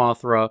Aqua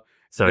Mothra.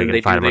 So then they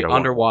they fight do him the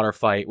underwater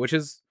fight, which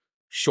is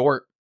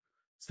short.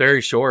 It's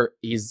very short.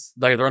 He's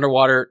like, they're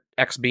underwater,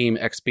 X-beam,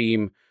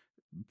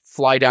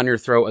 fly down your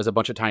throat as a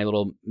bunch of tiny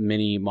little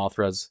mini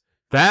Mothras.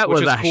 That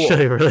was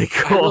actually really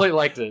cool. I really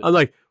liked it. I'm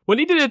like, when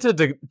he did it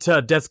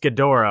to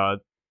Descadora,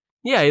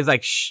 yeah, he's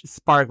like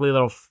sparkly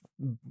little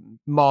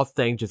moth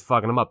thing just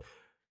fucking him up.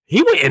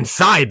 He went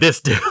inside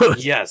this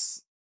dude.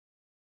 Yes.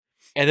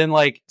 And then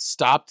like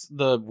stopped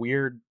the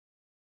weird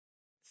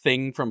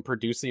thing from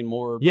producing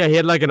more. Yeah, he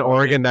had like an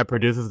organ that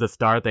produces the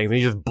star things, and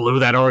he just blew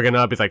that organ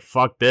up. He's like,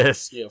 fuck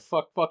this. Yeah,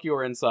 fuck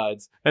your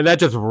insides. And that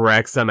just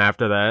wrecks him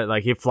after that.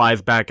 Like, he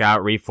flies back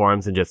out,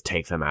 reforms, and just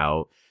takes him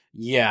out.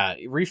 Yeah,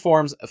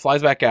 reforms,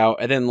 flies back out,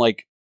 and then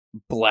like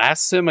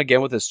blasts him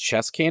again with his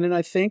chest cannon,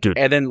 I think, Dude.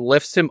 and then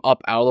lifts him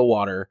up out of the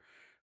water,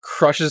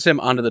 crushes him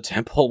onto the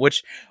temple,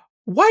 which...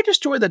 Why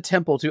destroy the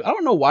temple too? I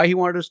don't know why he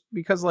wanted to,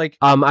 because like...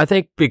 I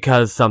think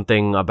because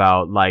something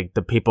about, like,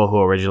 the people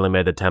who originally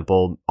made the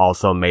temple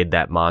also made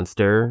that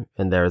monster,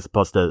 and they're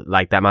supposed to,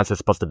 like, that monster's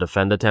supposed to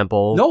defend the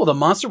temple. No, the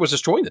monster was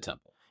destroying the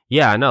temple.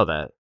 Yeah, I know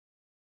that.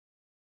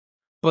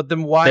 But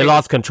then why... They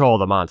lost control of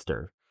the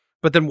monster.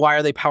 But then why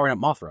are they powering up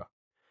Mothra?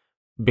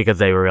 Because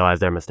they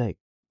realized their mistake.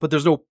 But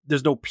there's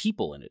no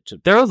people in it.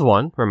 There was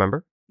one,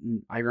 remember?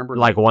 I remember...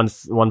 Like,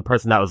 one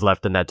person that was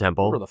left in that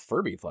temple. I remember the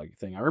Furby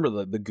thing. I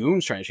remember the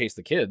goons trying to chase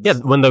the kids. Yeah,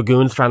 when the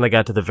goons finally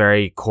got to the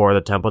very core of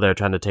the temple, they were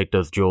trying to take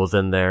those jewels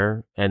in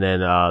there. And then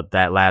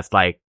that last,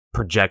 like,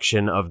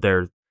 projection of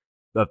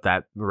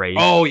that race.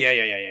 Oh, yeah.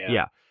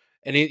 Yeah.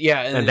 And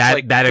and that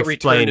like, that it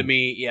explained returned to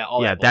me. Yeah,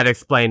 all that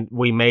explained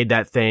we made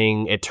that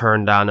thing. It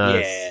turned on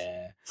us.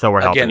 Yeah. So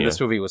we're helping Again, you. this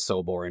movie was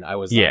so boring. I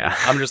was Yeah.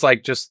 I'm just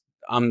like, just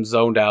I'm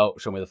zoned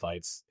out. Show me the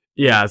fights.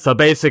 Yeah, so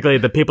basically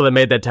the people that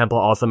made that temple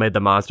also made the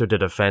monster to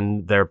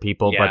defend their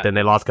people, Yeah. but then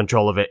they lost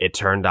control of it. It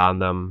turned on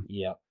them.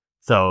 Yeah.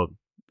 So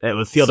it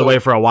was sealed away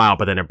for a while,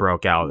 but then it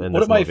broke out in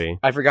this movie.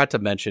 I forgot to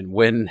mention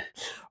when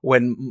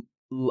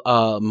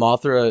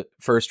Mothra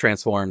first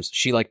transforms,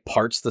 she like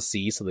parts the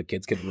sea so the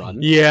kids can run.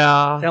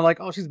 Yeah. And I'm like,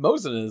 oh, she's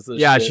Moses.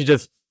 Yeah, she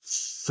just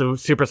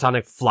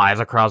supersonic flies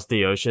across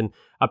the ocean.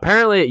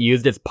 Apparently it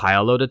used its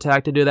pile load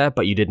attack to do that,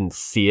 but you didn't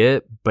see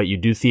it. But you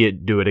do see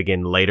it do it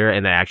again later,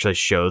 and it actually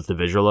shows the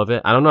visual of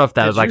it. I don't know if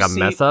that was like a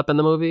mess up in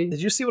the movie.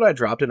 Did you see what I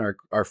dropped in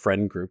our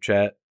friend group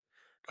chat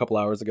a couple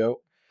hours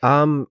ago?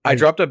 I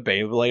dropped a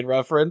Beyblade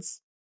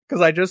reference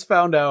because I just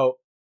found out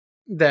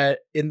that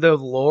in the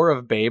lore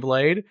of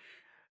Beyblade,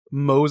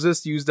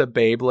 Moses used a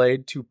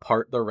Beyblade to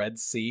part the Red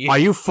Sea. Are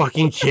you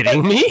fucking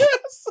kidding me?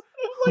 Yes.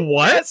 Like,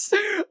 what? Yes.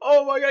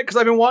 Oh my god! Because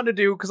I've been wanting to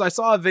do. Because I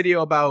saw a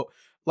video about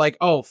like,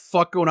 oh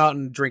fuck, going out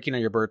and drinking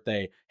on your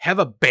birthday. Have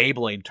a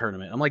Beyblade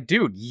tournament. I'm like,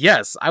 dude,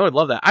 yes, I would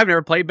love that. I've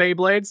never played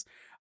Beyblades,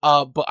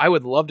 but I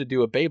would love to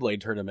do a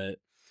Beyblade tournament.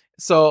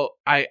 So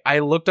I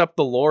looked up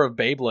the lore of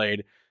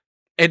Beyblade.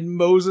 And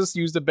Moses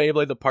used a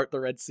Beyblade to part the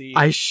Red Sea.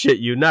 I shit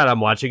you not. I'm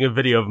watching a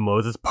video of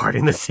Moses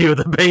parting the sea with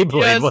a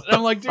Beyblade. Yes, and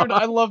I'm like, dude,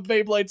 I love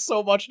Beyblade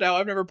so much now.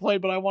 I've never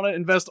played, but I want to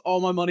invest all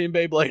my money in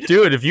Beyblade.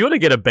 Dude, if you want to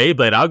get a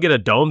Beyblade, I'll get a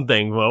dome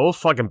thing. Well, we'll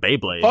fucking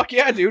Beyblade. Fuck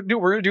yeah, dude.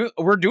 We're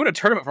doing a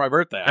tournament for my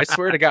birthday. I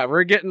swear to God,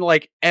 we're getting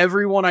like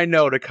everyone I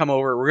know to come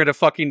over. We're gonna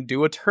fucking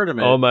do a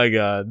tournament. Oh my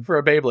god, for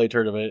a Beyblade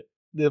tournament.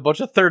 A bunch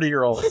of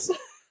 30-year-olds.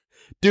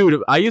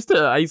 Dude, I used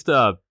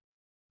to.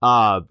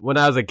 When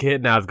I was a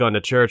kid and I was going to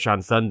church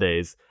on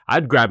Sundays,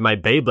 I'd grab my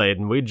Beyblade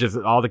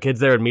and all the kids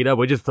there would meet up.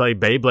 We'd just play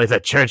Beyblades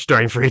at church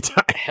during free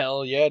time.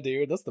 Hell yeah,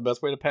 dude. That's the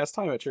best way to pass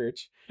time at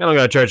church. I don't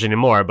go to church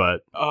anymore,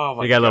 but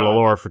you got a little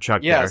lore for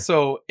Chuck there. Yeah,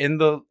 so in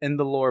the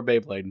lore of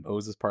Beyblade,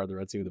 Moses part of the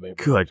Red Sea with the Beyblade.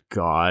 Good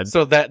God.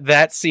 So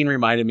that scene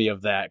reminded me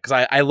of that,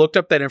 because I looked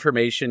up that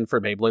information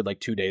for Beyblade like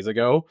 2 days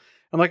ago.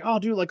 I'm like, oh,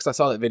 dude, like, 'cause I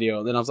saw that video,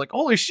 and then I was like,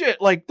 holy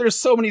shit, like, there's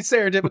so many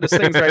serendipitous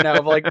things right now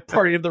of like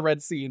parting of the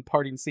Red Sea and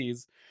parting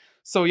seas.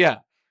 So yeah.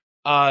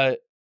 Mothra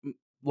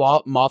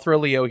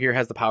Leo here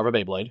has the power of a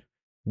Beyblade.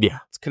 Yeah.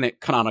 It's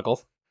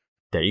canonical.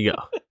 There you go.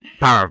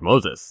 Power of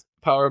Moses.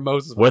 Power of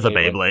Moses with a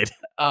Beyblade.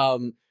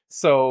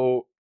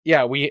 So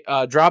yeah, we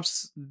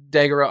drops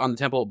Daggera on the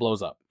temple, it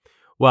blows up.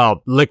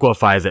 Well,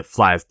 liquefies it,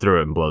 flies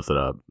through it, and blows it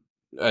up.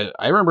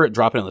 I remember it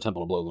dropping in the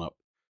temple and blowing up.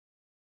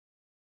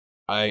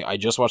 I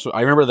just watched it.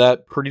 I remember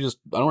that I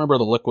don't remember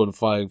the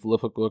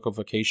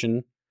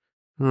liquefaction.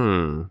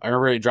 I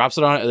remember it drops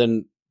it on it and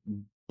then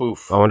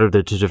boof. I wonder if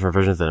they're two different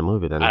versions of the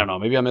movie then. I don't know.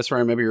 Maybe I'm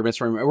misremembering. Maybe you're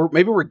misremembering. Or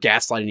maybe we're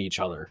gaslighting each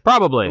other.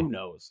 Probably. Who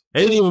knows?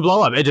 It didn't even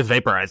blow up. It just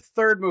vaporized.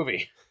 Third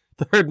movie.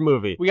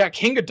 We got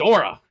King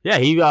Ghidorah. Yeah,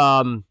 he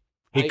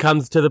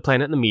comes to the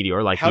planet in the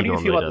meteor like he normally does. How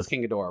do you feel about this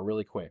King Ghidorah?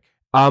 Really quick.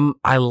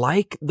 I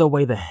like the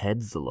way the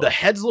heads look. The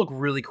heads look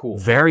really cool.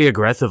 Very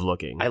aggressive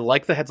looking. I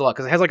like the heads a lot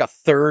because it has like a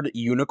third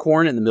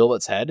unicorn in the middle of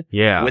its head.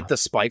 Yeah. With the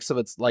spikes of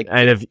its like.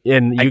 I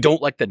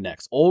don't like the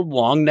necks. Old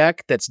long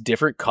neck that's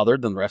different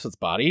colored than the rest of its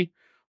body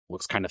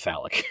looks kind of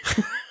phallic.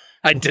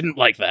 I didn't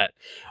like that.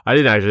 I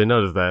didn't actually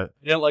notice that.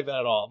 I didn't like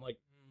that at all. I'm like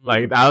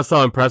I was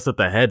so impressed with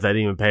the heads, I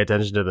didn't even pay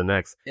attention to the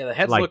necks. Yeah, the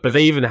heads look. But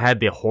they even had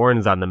the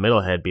horns on the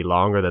middle head be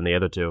longer than the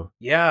other two.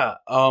 Yeah.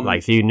 So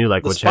you knew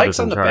like which head was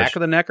in charge. The spikes on the back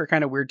of the neck are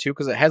kind of weird too,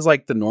 because it has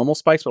like the normal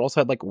spikes, but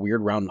also had like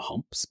weird round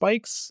hump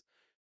spikes.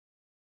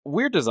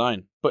 Weird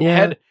design, but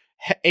head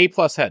A+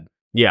 head.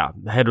 Yeah,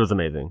 the head was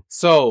amazing.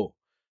 So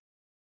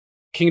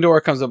King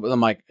Ghidorah comes up with a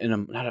mic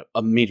in not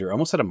a meter. I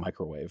almost said a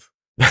microwave.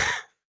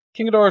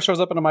 King Ghidorah shows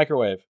up in a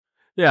microwave.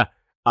 Yeah.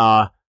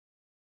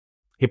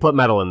 He put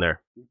metal in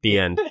there. The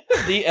end.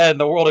 The end.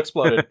 The world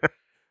exploded.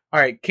 All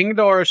right. King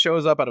Ghidorah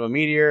shows up out of a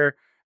meteor.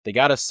 They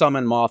got to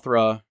summon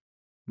Mothra.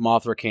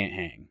 Mothra can't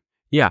hang.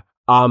 Yeah.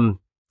 I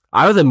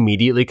was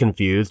immediately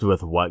confused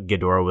with what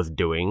Ghidorah was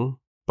doing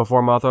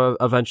before Mothra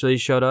eventually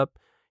showed up.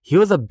 He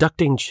was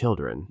abducting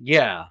children.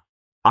 Yeah.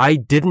 I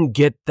didn't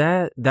get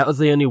that. That was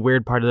the only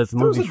weird part of this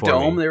movie for me. There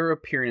was a dome. They were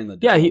appearing in the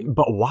dome. Yeah,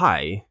 but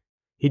why?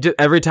 He just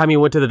every time he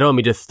went to the dome,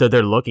 he just stood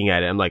there looking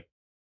at it. I'm like,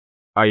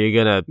 are you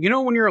gonna? You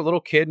know when you're a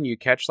little kid and you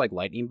catch like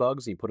lightning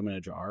bugs and you put them in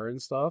a jar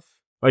and stuff?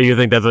 Oh, you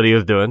think that's what he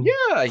was doing?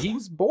 Yeah,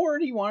 he's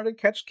bored. He wanted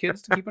to catch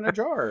kids to keep in a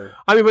jar.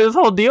 I mean, but his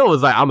whole deal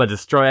was like, I'm gonna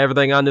destroy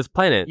everything on this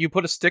planet. You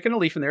put a stick and a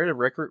leaf in there to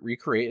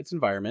recreate its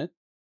environment.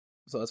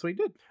 So that's what he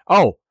did.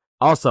 Oh,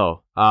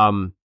 also,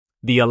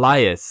 the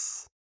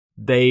Elias,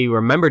 they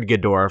remembered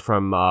Ghidorah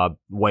from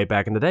way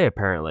back in the day,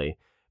 apparently.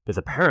 Because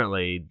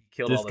apparently,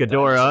 this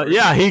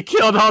Ghidorah, he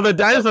killed all the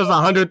dinosaurs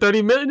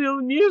 130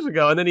 million years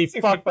ago, and then he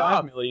fucked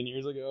off. 65 million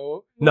years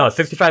ago? No,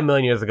 65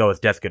 million years ago was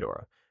Death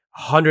Ghidorah.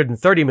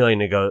 130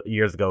 million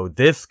years ago,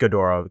 this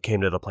Ghidorah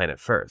came to the planet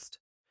first,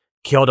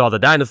 killed all the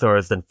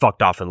dinosaurs, then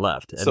fucked off and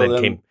left,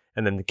 and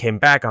then came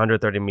back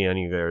 130 million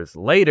years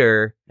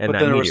later. And but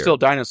then there were still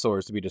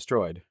dinosaurs to be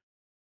destroyed.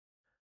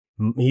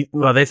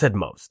 Well, they said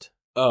most.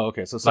 Oh,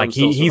 okay. So like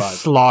he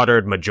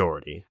slaughtered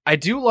majority. I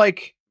do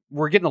like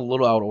we're getting a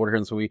little out of order here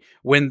in this movie.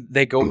 When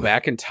they go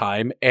back in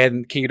time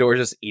and King Ghidorah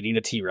is just eating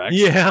a T-Rex.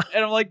 Yeah.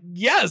 And I'm like,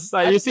 yes.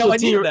 You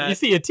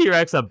see a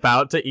T-Rex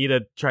about to eat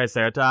a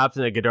Triceratops,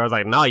 and the Ghidorah's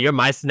like, no, you're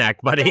my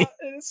snack, buddy.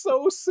 It's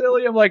so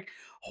silly. I'm like,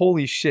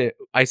 holy shit.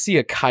 I see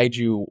a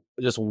kaiju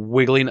just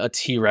wiggling a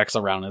T-Rex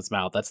around its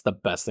mouth. That's the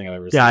best thing I've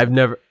ever seen.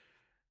 Yeah,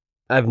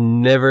 I've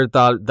never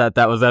thought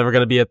that was ever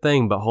going to be a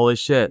thing, but holy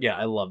shit. Yeah,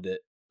 I loved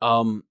it.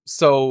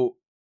 So,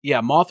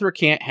 yeah, Mothra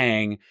can't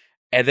hang.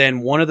 And then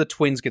one of the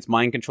twins gets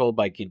mind controlled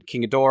by King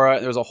Ghidorah.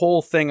 There's a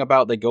whole thing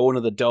about they go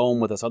into the dome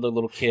with this other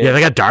little kid. Yeah,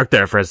 they got dark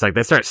there for a sec.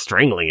 They start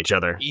strangling each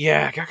other.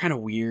 Yeah, it got kind of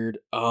weird.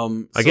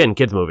 Again,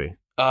 kids movie.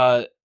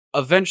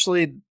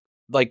 Eventually,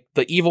 like,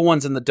 the evil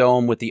one's in the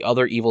dome with the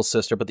other evil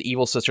sister, but the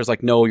evil sister's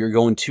like, no, you're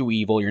going too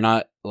evil. You're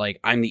not, like,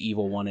 I'm the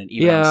evil one, and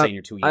even I'm saying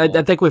you're too evil.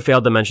 I think we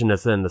failed to mention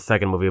this in the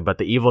second movie, but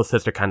the evil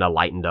sister kind of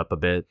lightened up a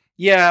bit.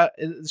 Yeah,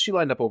 she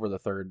lined up over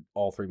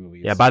all three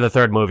movies. Yeah, by the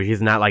third movie,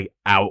 she's not, like,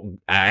 out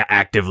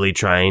actively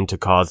trying to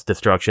cause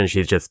destruction.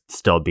 She's just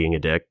still being a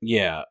dick.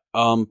 Yeah,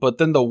 but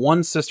then the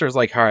one sister's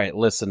like, all right,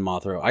 listen,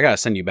 Mothra, I gotta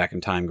send you back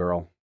in time,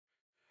 girl.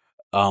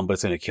 But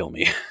it's gonna kill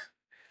me.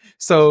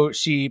 So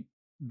she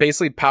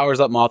basically powers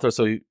up Mothra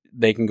so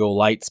they can go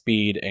light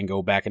speed and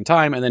go back in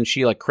time, and then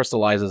she like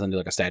crystallizes into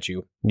like a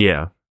statue.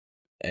 Yeah.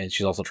 And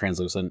she's also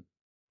translucent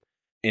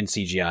in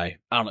CGI.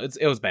 I don't know,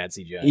 it was bad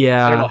CGI.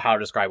 Yeah. I don't know how to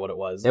describe what it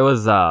was. It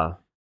was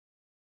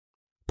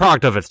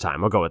product of its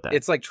time. We'll go with that.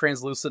 It's like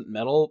translucent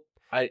metal.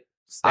 I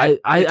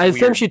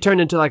assume she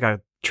turned into like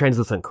a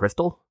translucent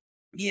crystal.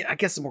 Yeah, I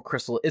guess it's more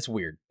crystal. It's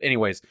weird.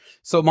 Anyways,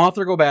 so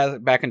Mothra go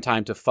back in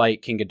time to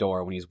fight King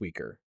Ghidorah when he's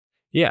weaker.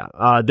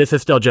 Yeah, this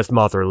is still just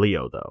Mothra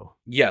Leo, though.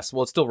 Yes,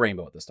 well, it's still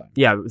Rainbow at this time.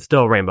 Yeah, it's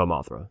still Rainbow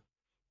Mothra.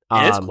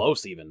 And it's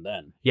close even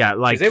then. Yeah,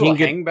 like he's able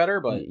to hang better,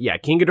 but yeah,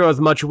 King Ghidorah is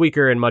much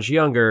weaker and much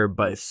younger,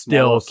 but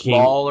still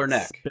smaller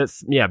neck.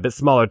 Yeah, a bit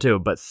smaller too,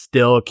 but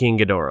still King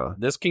Ghidorah.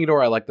 This King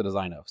Ghidorah I like the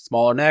design of.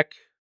 Smaller neck,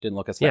 didn't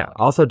look as fat. Yeah,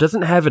 also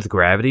doesn't have its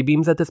gravity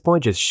beams at this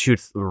point, just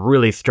shoots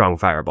really strong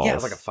fireballs. Yeah,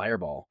 it's like a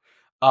fireball.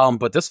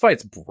 But this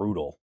fight's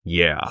brutal.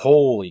 Yeah.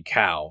 Holy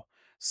cow.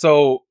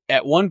 So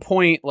at one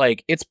point,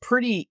 like, it's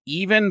pretty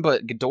even,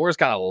 but Ghidorah's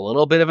got a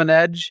little bit of an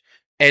edge.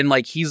 And,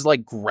 like, he's,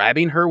 like,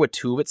 grabbing her with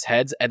two of its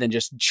heads and then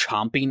just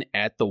chomping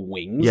at the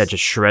wings. Yeah,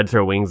 just shreds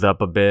her wings up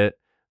a bit.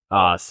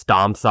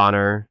 Stomps on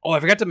her. Oh,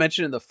 I forgot to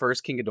mention in the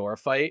first King Ghidorah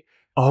fight.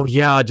 Oh,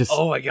 yeah, just...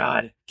 Oh, my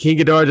God. King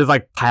Ghidorah just,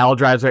 like, pile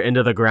drives her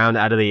into the ground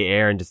out of the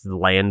air and just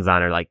lands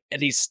on her, like...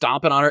 And he's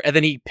stomping on her, and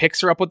then he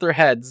picks her up with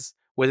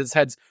his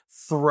heads,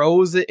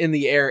 throws it in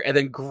the air, and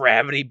then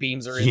gravity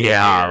beams her in the air.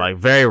 Yeah, like,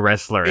 very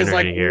wrestler it's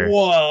energy like, here.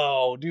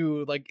 Whoa,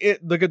 dude. Like,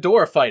 the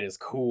Ghidorah fight is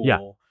cool.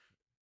 Yeah.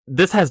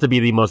 This has to be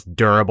the most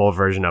durable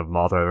version of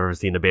Mothra I've ever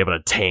seen to be able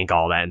to tank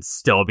all that and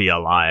still be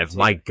alive.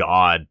 My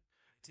God.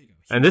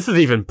 And this is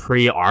even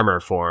pre-armor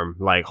form.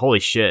 Like, holy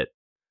shit.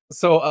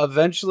 So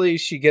eventually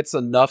she gets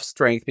enough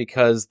strength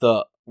because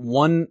the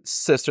one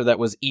sister that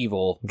was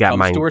evil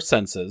comes to her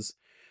senses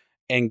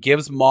and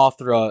gives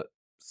Mothra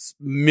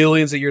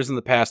millions of years in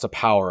the past a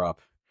power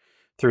up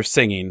through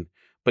singing.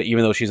 But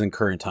even though she's in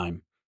current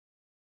time,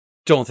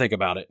 don't think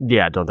about it.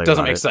 Yeah, don't think about it.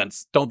 Doesn't make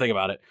sense. Don't think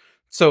about it.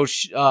 So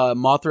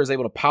Mothra is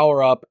able to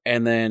power up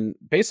and then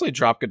basically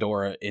drop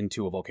Ghidorah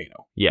into a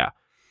volcano. Yeah.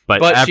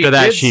 But after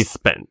that, she's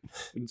spent.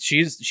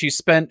 She's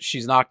spent.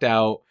 She's knocked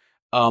out.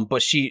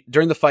 But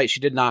during the fight, she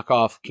did knock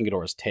off King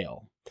Ghidorah's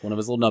tail, one of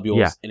his little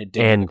nubules, and it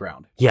did hit the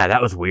ground. Yeah, that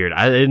was weird.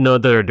 I didn't know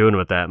what they were doing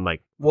with that. I'm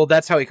like, well,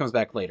 that's how he comes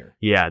back later.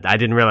 Yeah, I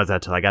didn't realize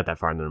that till I got that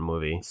far into the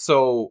movie.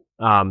 So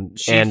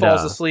she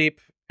falls asleep,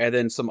 and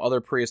then some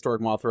other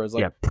prehistoric Mothra is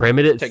like,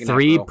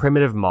 three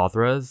primitive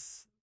Mothras.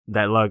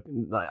 That look,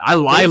 I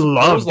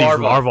love these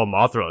larval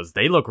Mothras.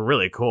 They look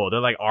really cool. They're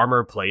like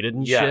armor plated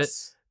and shit.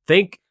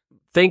 Think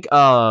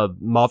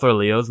Mothra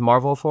Leo's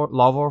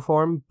larval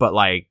form, but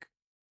like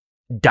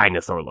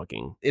dinosaur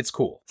looking. It's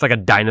cool. It's like a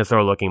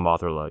dinosaur looking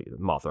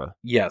Mothra.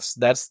 Yes,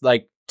 that's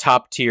like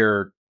top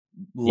tier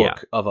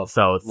look of a.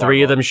 So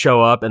three of them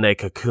show up and they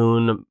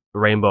cocoon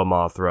Rainbow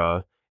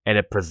Mothra, and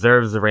it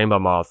preserves the Rainbow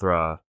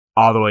Mothra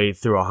all the way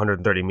through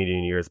 130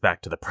 million years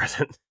back to the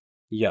present.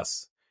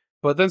 Yes.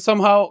 But then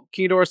somehow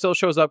King Ghidorah still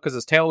shows up because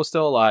his tail was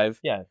still alive.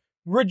 Yeah.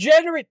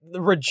 Regenerate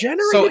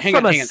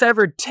from a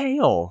severed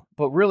tail.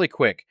 But really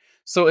quick.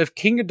 So if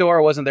King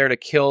Ghidorah wasn't there to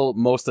kill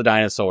most of the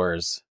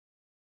dinosaurs,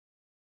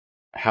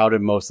 how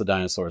did most of the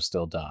dinosaurs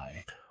still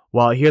die?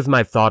 Well, here's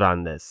my thought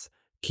on this.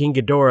 King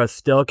Ghidorah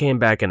still came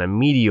back in a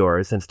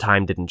meteor since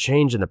time didn't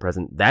change in the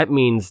present. That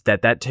means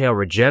that tail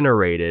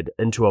regenerated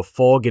into a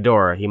full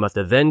Ghidorah. He must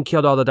have then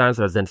killed all the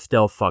dinosaurs and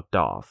still fucked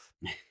off.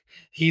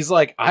 He's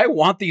like, I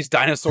want these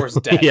dinosaurs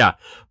dead. Yeah,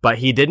 but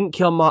he didn't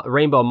kill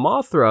Rainbow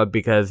Mothra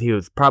because he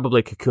was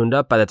probably cocooned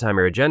up by the time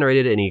he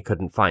regenerated and he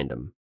couldn't find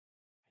him.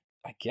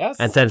 I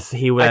guess. And since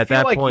he was at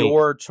that point... I feel like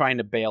you're trying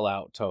to bail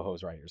out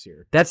Toho's writers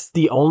here. That's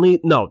the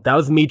only... No, that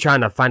was me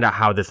trying to find out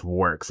how this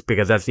works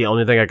because that's the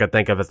only thing I could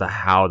think of as to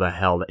how the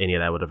hell any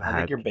of that would have happened. I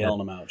think you're bailing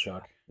them out,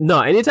 Chuck.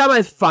 No, anytime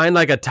I find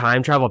like a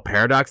time travel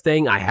paradox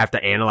thing, I have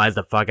to analyze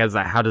the fuck out of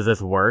like, how does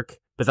this work?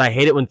 Because I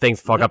hate it when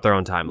things fuck Yep. up their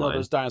own No, timeline.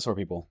 those dinosaur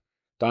people.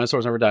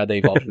 Dinosaurs never died. They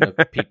evolved into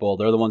people.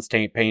 They're the ones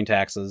paying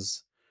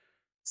taxes.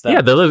 It's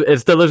that,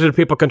 it's the lizard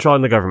people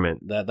controlling the government.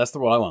 that's the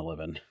world I want to live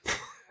in.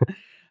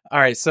 All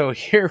right, so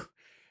here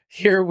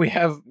we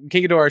have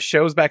King Ghidorah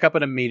shows back up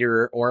in a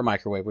meteor or a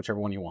microwave, whichever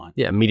one you want.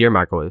 Yeah, meteor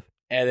microwave.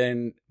 And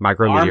then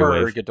Micro meteor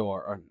Armor wave. Ghidorah,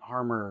 or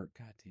Armor,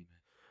 god damn it.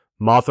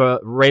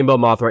 Rainbow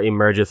Mothra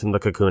emerges from the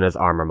cocoon as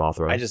Armor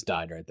Mothra. I just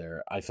died right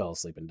there. I fell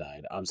asleep and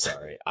died. I'm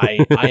sorry.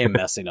 I am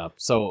messing up.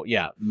 So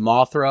yeah,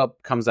 Mothra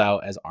comes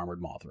out as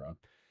Armored Mothra.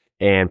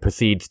 And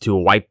proceeds to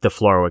wipe the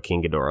floor with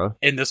King Ghidorah.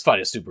 And this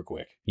fight is super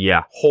quick.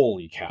 Yeah.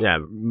 Holy cow. Yeah,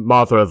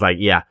 Mothra is like,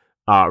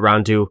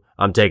 round 2,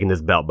 I'm taking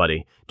this belt,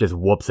 buddy. Just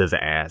whoops his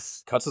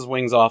ass. Cuts his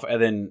wings off and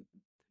then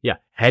Yeah,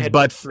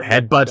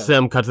 headbutts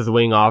him, cuts his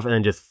wing off, and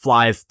then just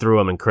flies through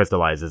him and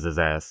crystallizes his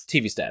ass.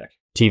 TV static.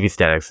 TV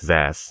statics his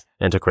ass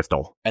into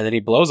crystal, And then he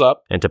blows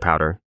up. into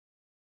powder.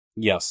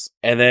 Yes.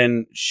 And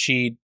then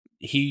he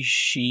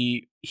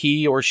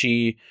or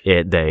she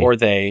They. or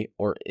they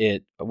or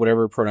it,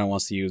 whatever pronoun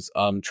wants to use,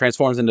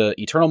 transforms into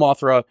Eternal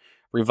Mothra,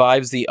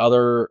 revives the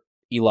other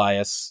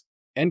Elias,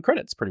 and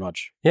credits pretty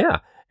much. Yeah.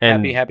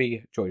 And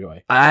Happy,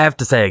 joy. I have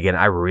to say again,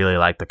 I really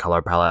like the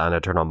color palette on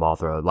Eternal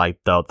Mothra. Like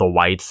the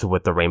whites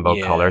with the rainbow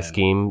Yeah. color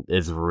scheme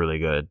is really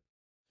good.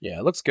 Yeah,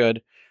 it looks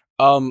good.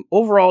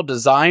 Overall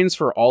designs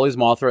for all these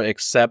Mothra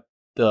except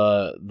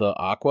the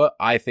Aqua,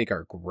 I think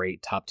are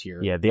great, top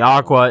tier. Yeah, the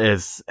Aqua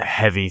is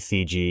heavy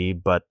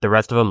CG, but the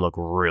rest of them look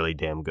really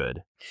damn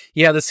good.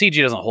 Yeah, the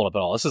CG doesn't hold up at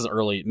all. This is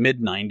early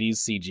mid-90s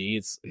CG.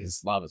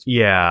 It's a lot of it's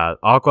Yeah,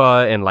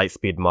 Aqua and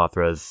Lightspeed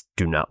Mothras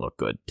do not look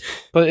good.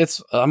 but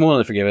I'm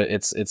willing to forgive it.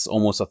 It's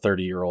almost a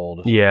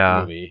 30-year-old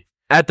movie.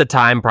 At the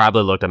time,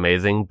 probably looked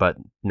amazing, but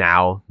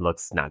now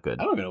looks not good.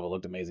 I don't even know if it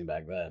looked amazing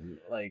back then.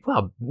 Like,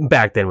 Well,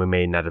 back then we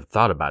may not have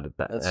thought about it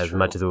That's as true.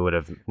 much as we would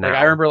have now.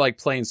 I remember like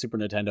playing Super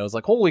Nintendo. It's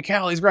like, holy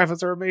cow, these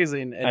graphics are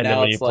amazing. And and now then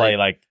when it's you play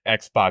like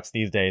Xbox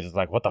these days, it's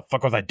like, what the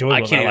fuck was I doing?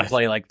 I with can't my even life?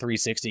 play like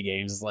 360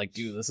 games. It's like,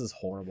 dude, this is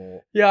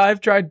horrible. Yeah, I've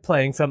tried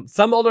playing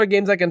some older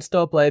games I can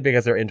still play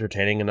because they're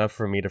entertaining enough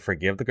for me to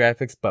forgive the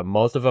graphics, but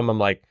most of them I'm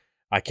like,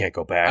 I can't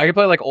go back. I can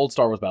play like old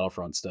Star Wars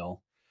Battlefront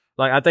still.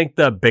 Like, I think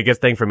the biggest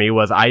thing for me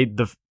was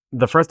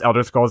the first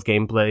Elder Scrolls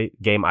game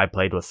I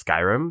played was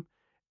Skyrim,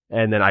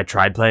 and then I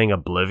tried playing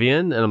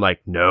Oblivion, and I'm like,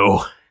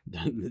 no,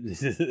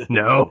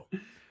 no,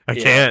 I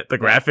Yeah. can't. The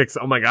graphics,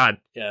 oh my god.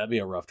 Yeah, that'd be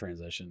a rough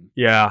transition.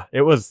 Yeah,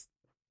 it was.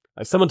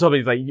 Someone told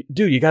me, like,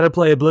 dude, you got to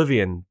play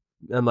Oblivion.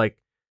 I'm like,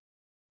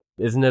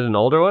 isn't it an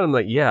older one? I'm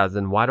like, yeah.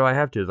 Then why do I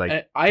have to? It's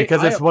like,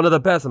 because it's one of the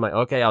best. I'm like,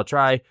 okay, I'll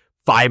try.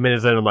 5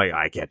 minutes in, I'm like,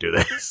 I can't do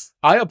this.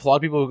 I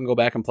applaud people who can go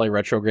back and play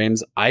retro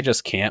games. I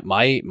just can't.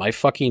 My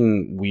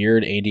fucking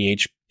weird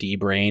ADHD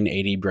brain,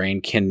 AD brain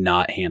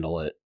cannot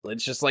handle it.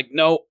 It's just like,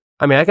 no,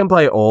 I mean, I can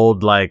play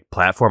old like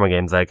platformer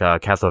games, like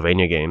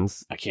Castlevania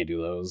games, I can't do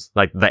those.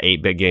 like the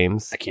 8-bit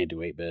games. I can't do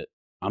 8-bit.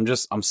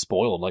 I'm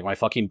spoiled. Like my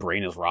fucking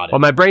brain is rotted. Well,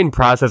 my brain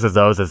processes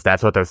those as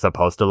that's what they're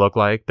supposed to look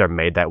like. They're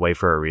made that way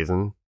for a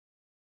reason.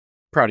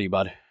 Proud of you,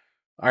 bud.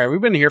 All right, we've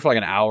been here for like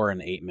an hour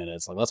and 8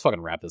 minutes. Like, let's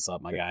fucking wrap this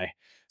up, my guy.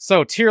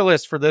 So, tier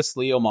list for this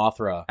Leo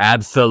Mothra.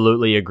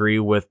 Absolutely agree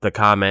with the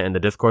comment in the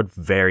Discord.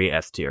 Very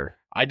S tier.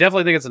 I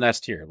definitely think it's an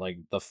S tier. Like,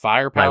 the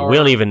firepower. Like, we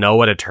don't even know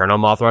what Eternal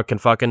Mothra can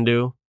fucking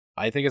do.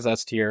 I think it's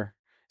S tier.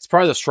 It's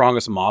probably the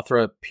strongest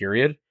Mothra,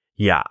 period.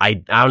 Yeah, I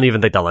don't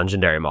even think the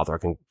legendary Mothra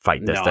can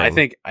fight this No,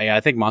 thing. I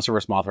think Monster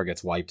vs. Mothra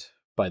gets wiped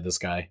by this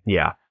guy.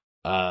 Yeah,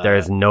 there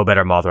is no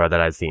better Mothra that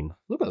I've seen.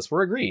 Look at us.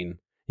 We're agreeing.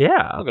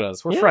 Yeah, Look at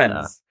us. We're Yeah.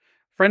 friends.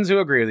 Friends who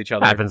agree with each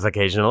other. happens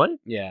occasionally.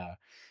 Yeah.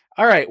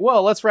 All right.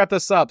 Well, let's wrap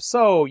this up.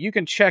 So you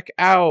can check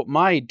out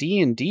my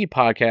D&D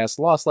podcast,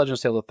 Lost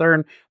Legends Tale of the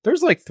Thurn.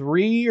 There's like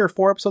 3 or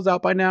 4 episodes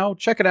out by now.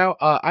 Check it out.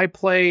 I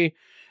play.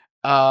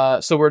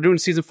 So we're doing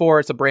season 4.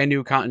 It's a brand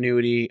new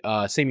continuity,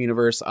 same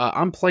universe.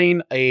 I'm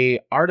playing a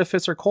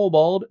artificer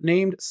kobold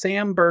named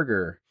Sam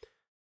Burger.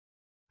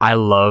 I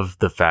love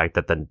the fact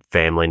that the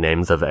family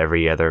names of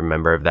every other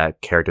member of that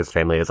character's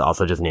family is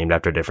also just named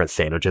after different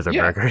sandwiches or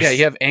burgers. Yeah,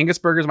 you have Angus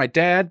Burger's my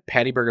dad,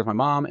 Patty Burger's my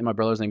mom, and my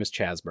brother's name is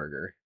Chaz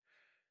Burger.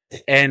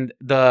 And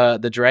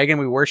the dragon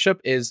we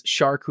worship is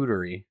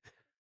Charcuterie.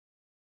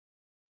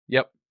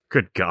 Yep.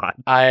 Good God.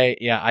 I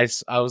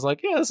was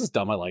like, yeah, this is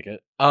dumb. I like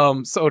it.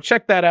 So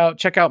check that out.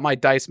 Check out my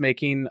dice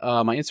making.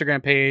 My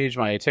Instagram page,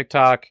 my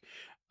TikTok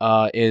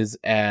is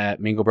at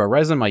Mingo Bro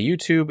Resin. My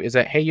YouTube is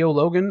at Hey Yo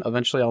Logan.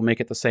 Eventually I'll make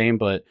it the same,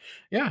 but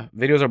yeah,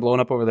 videos are blowing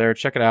up over there.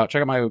 Check it out.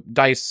 Check out my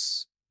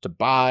dice to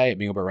buy at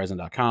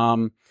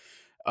mingobroresin.com.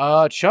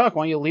 Chuck,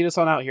 why don't you lead us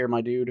on out here,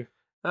 my dude?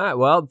 All right,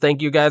 well,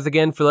 thank you guys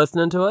again for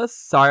listening to us.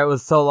 Sorry it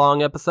was so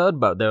long episode,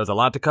 but there was a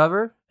lot to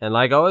cover. And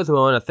like always, we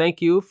want to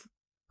thank you.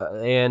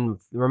 And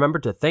remember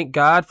to thank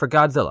God for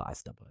Godzilla. I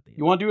stumbled at the end.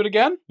 You want to do it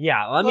again?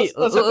 Yeah, Let's hit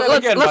that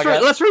again, my guy.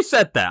 let's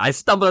reset that. I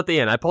stumbled at the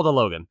end. I pulled a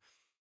Logan.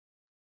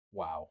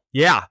 Wow.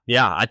 Yeah,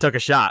 I took a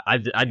shot.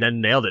 I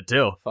nailed it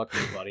too. Fuck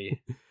you,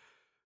 buddy.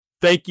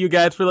 Thank you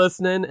guys for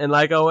listening. And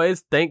like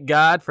always, thank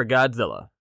God for Godzilla.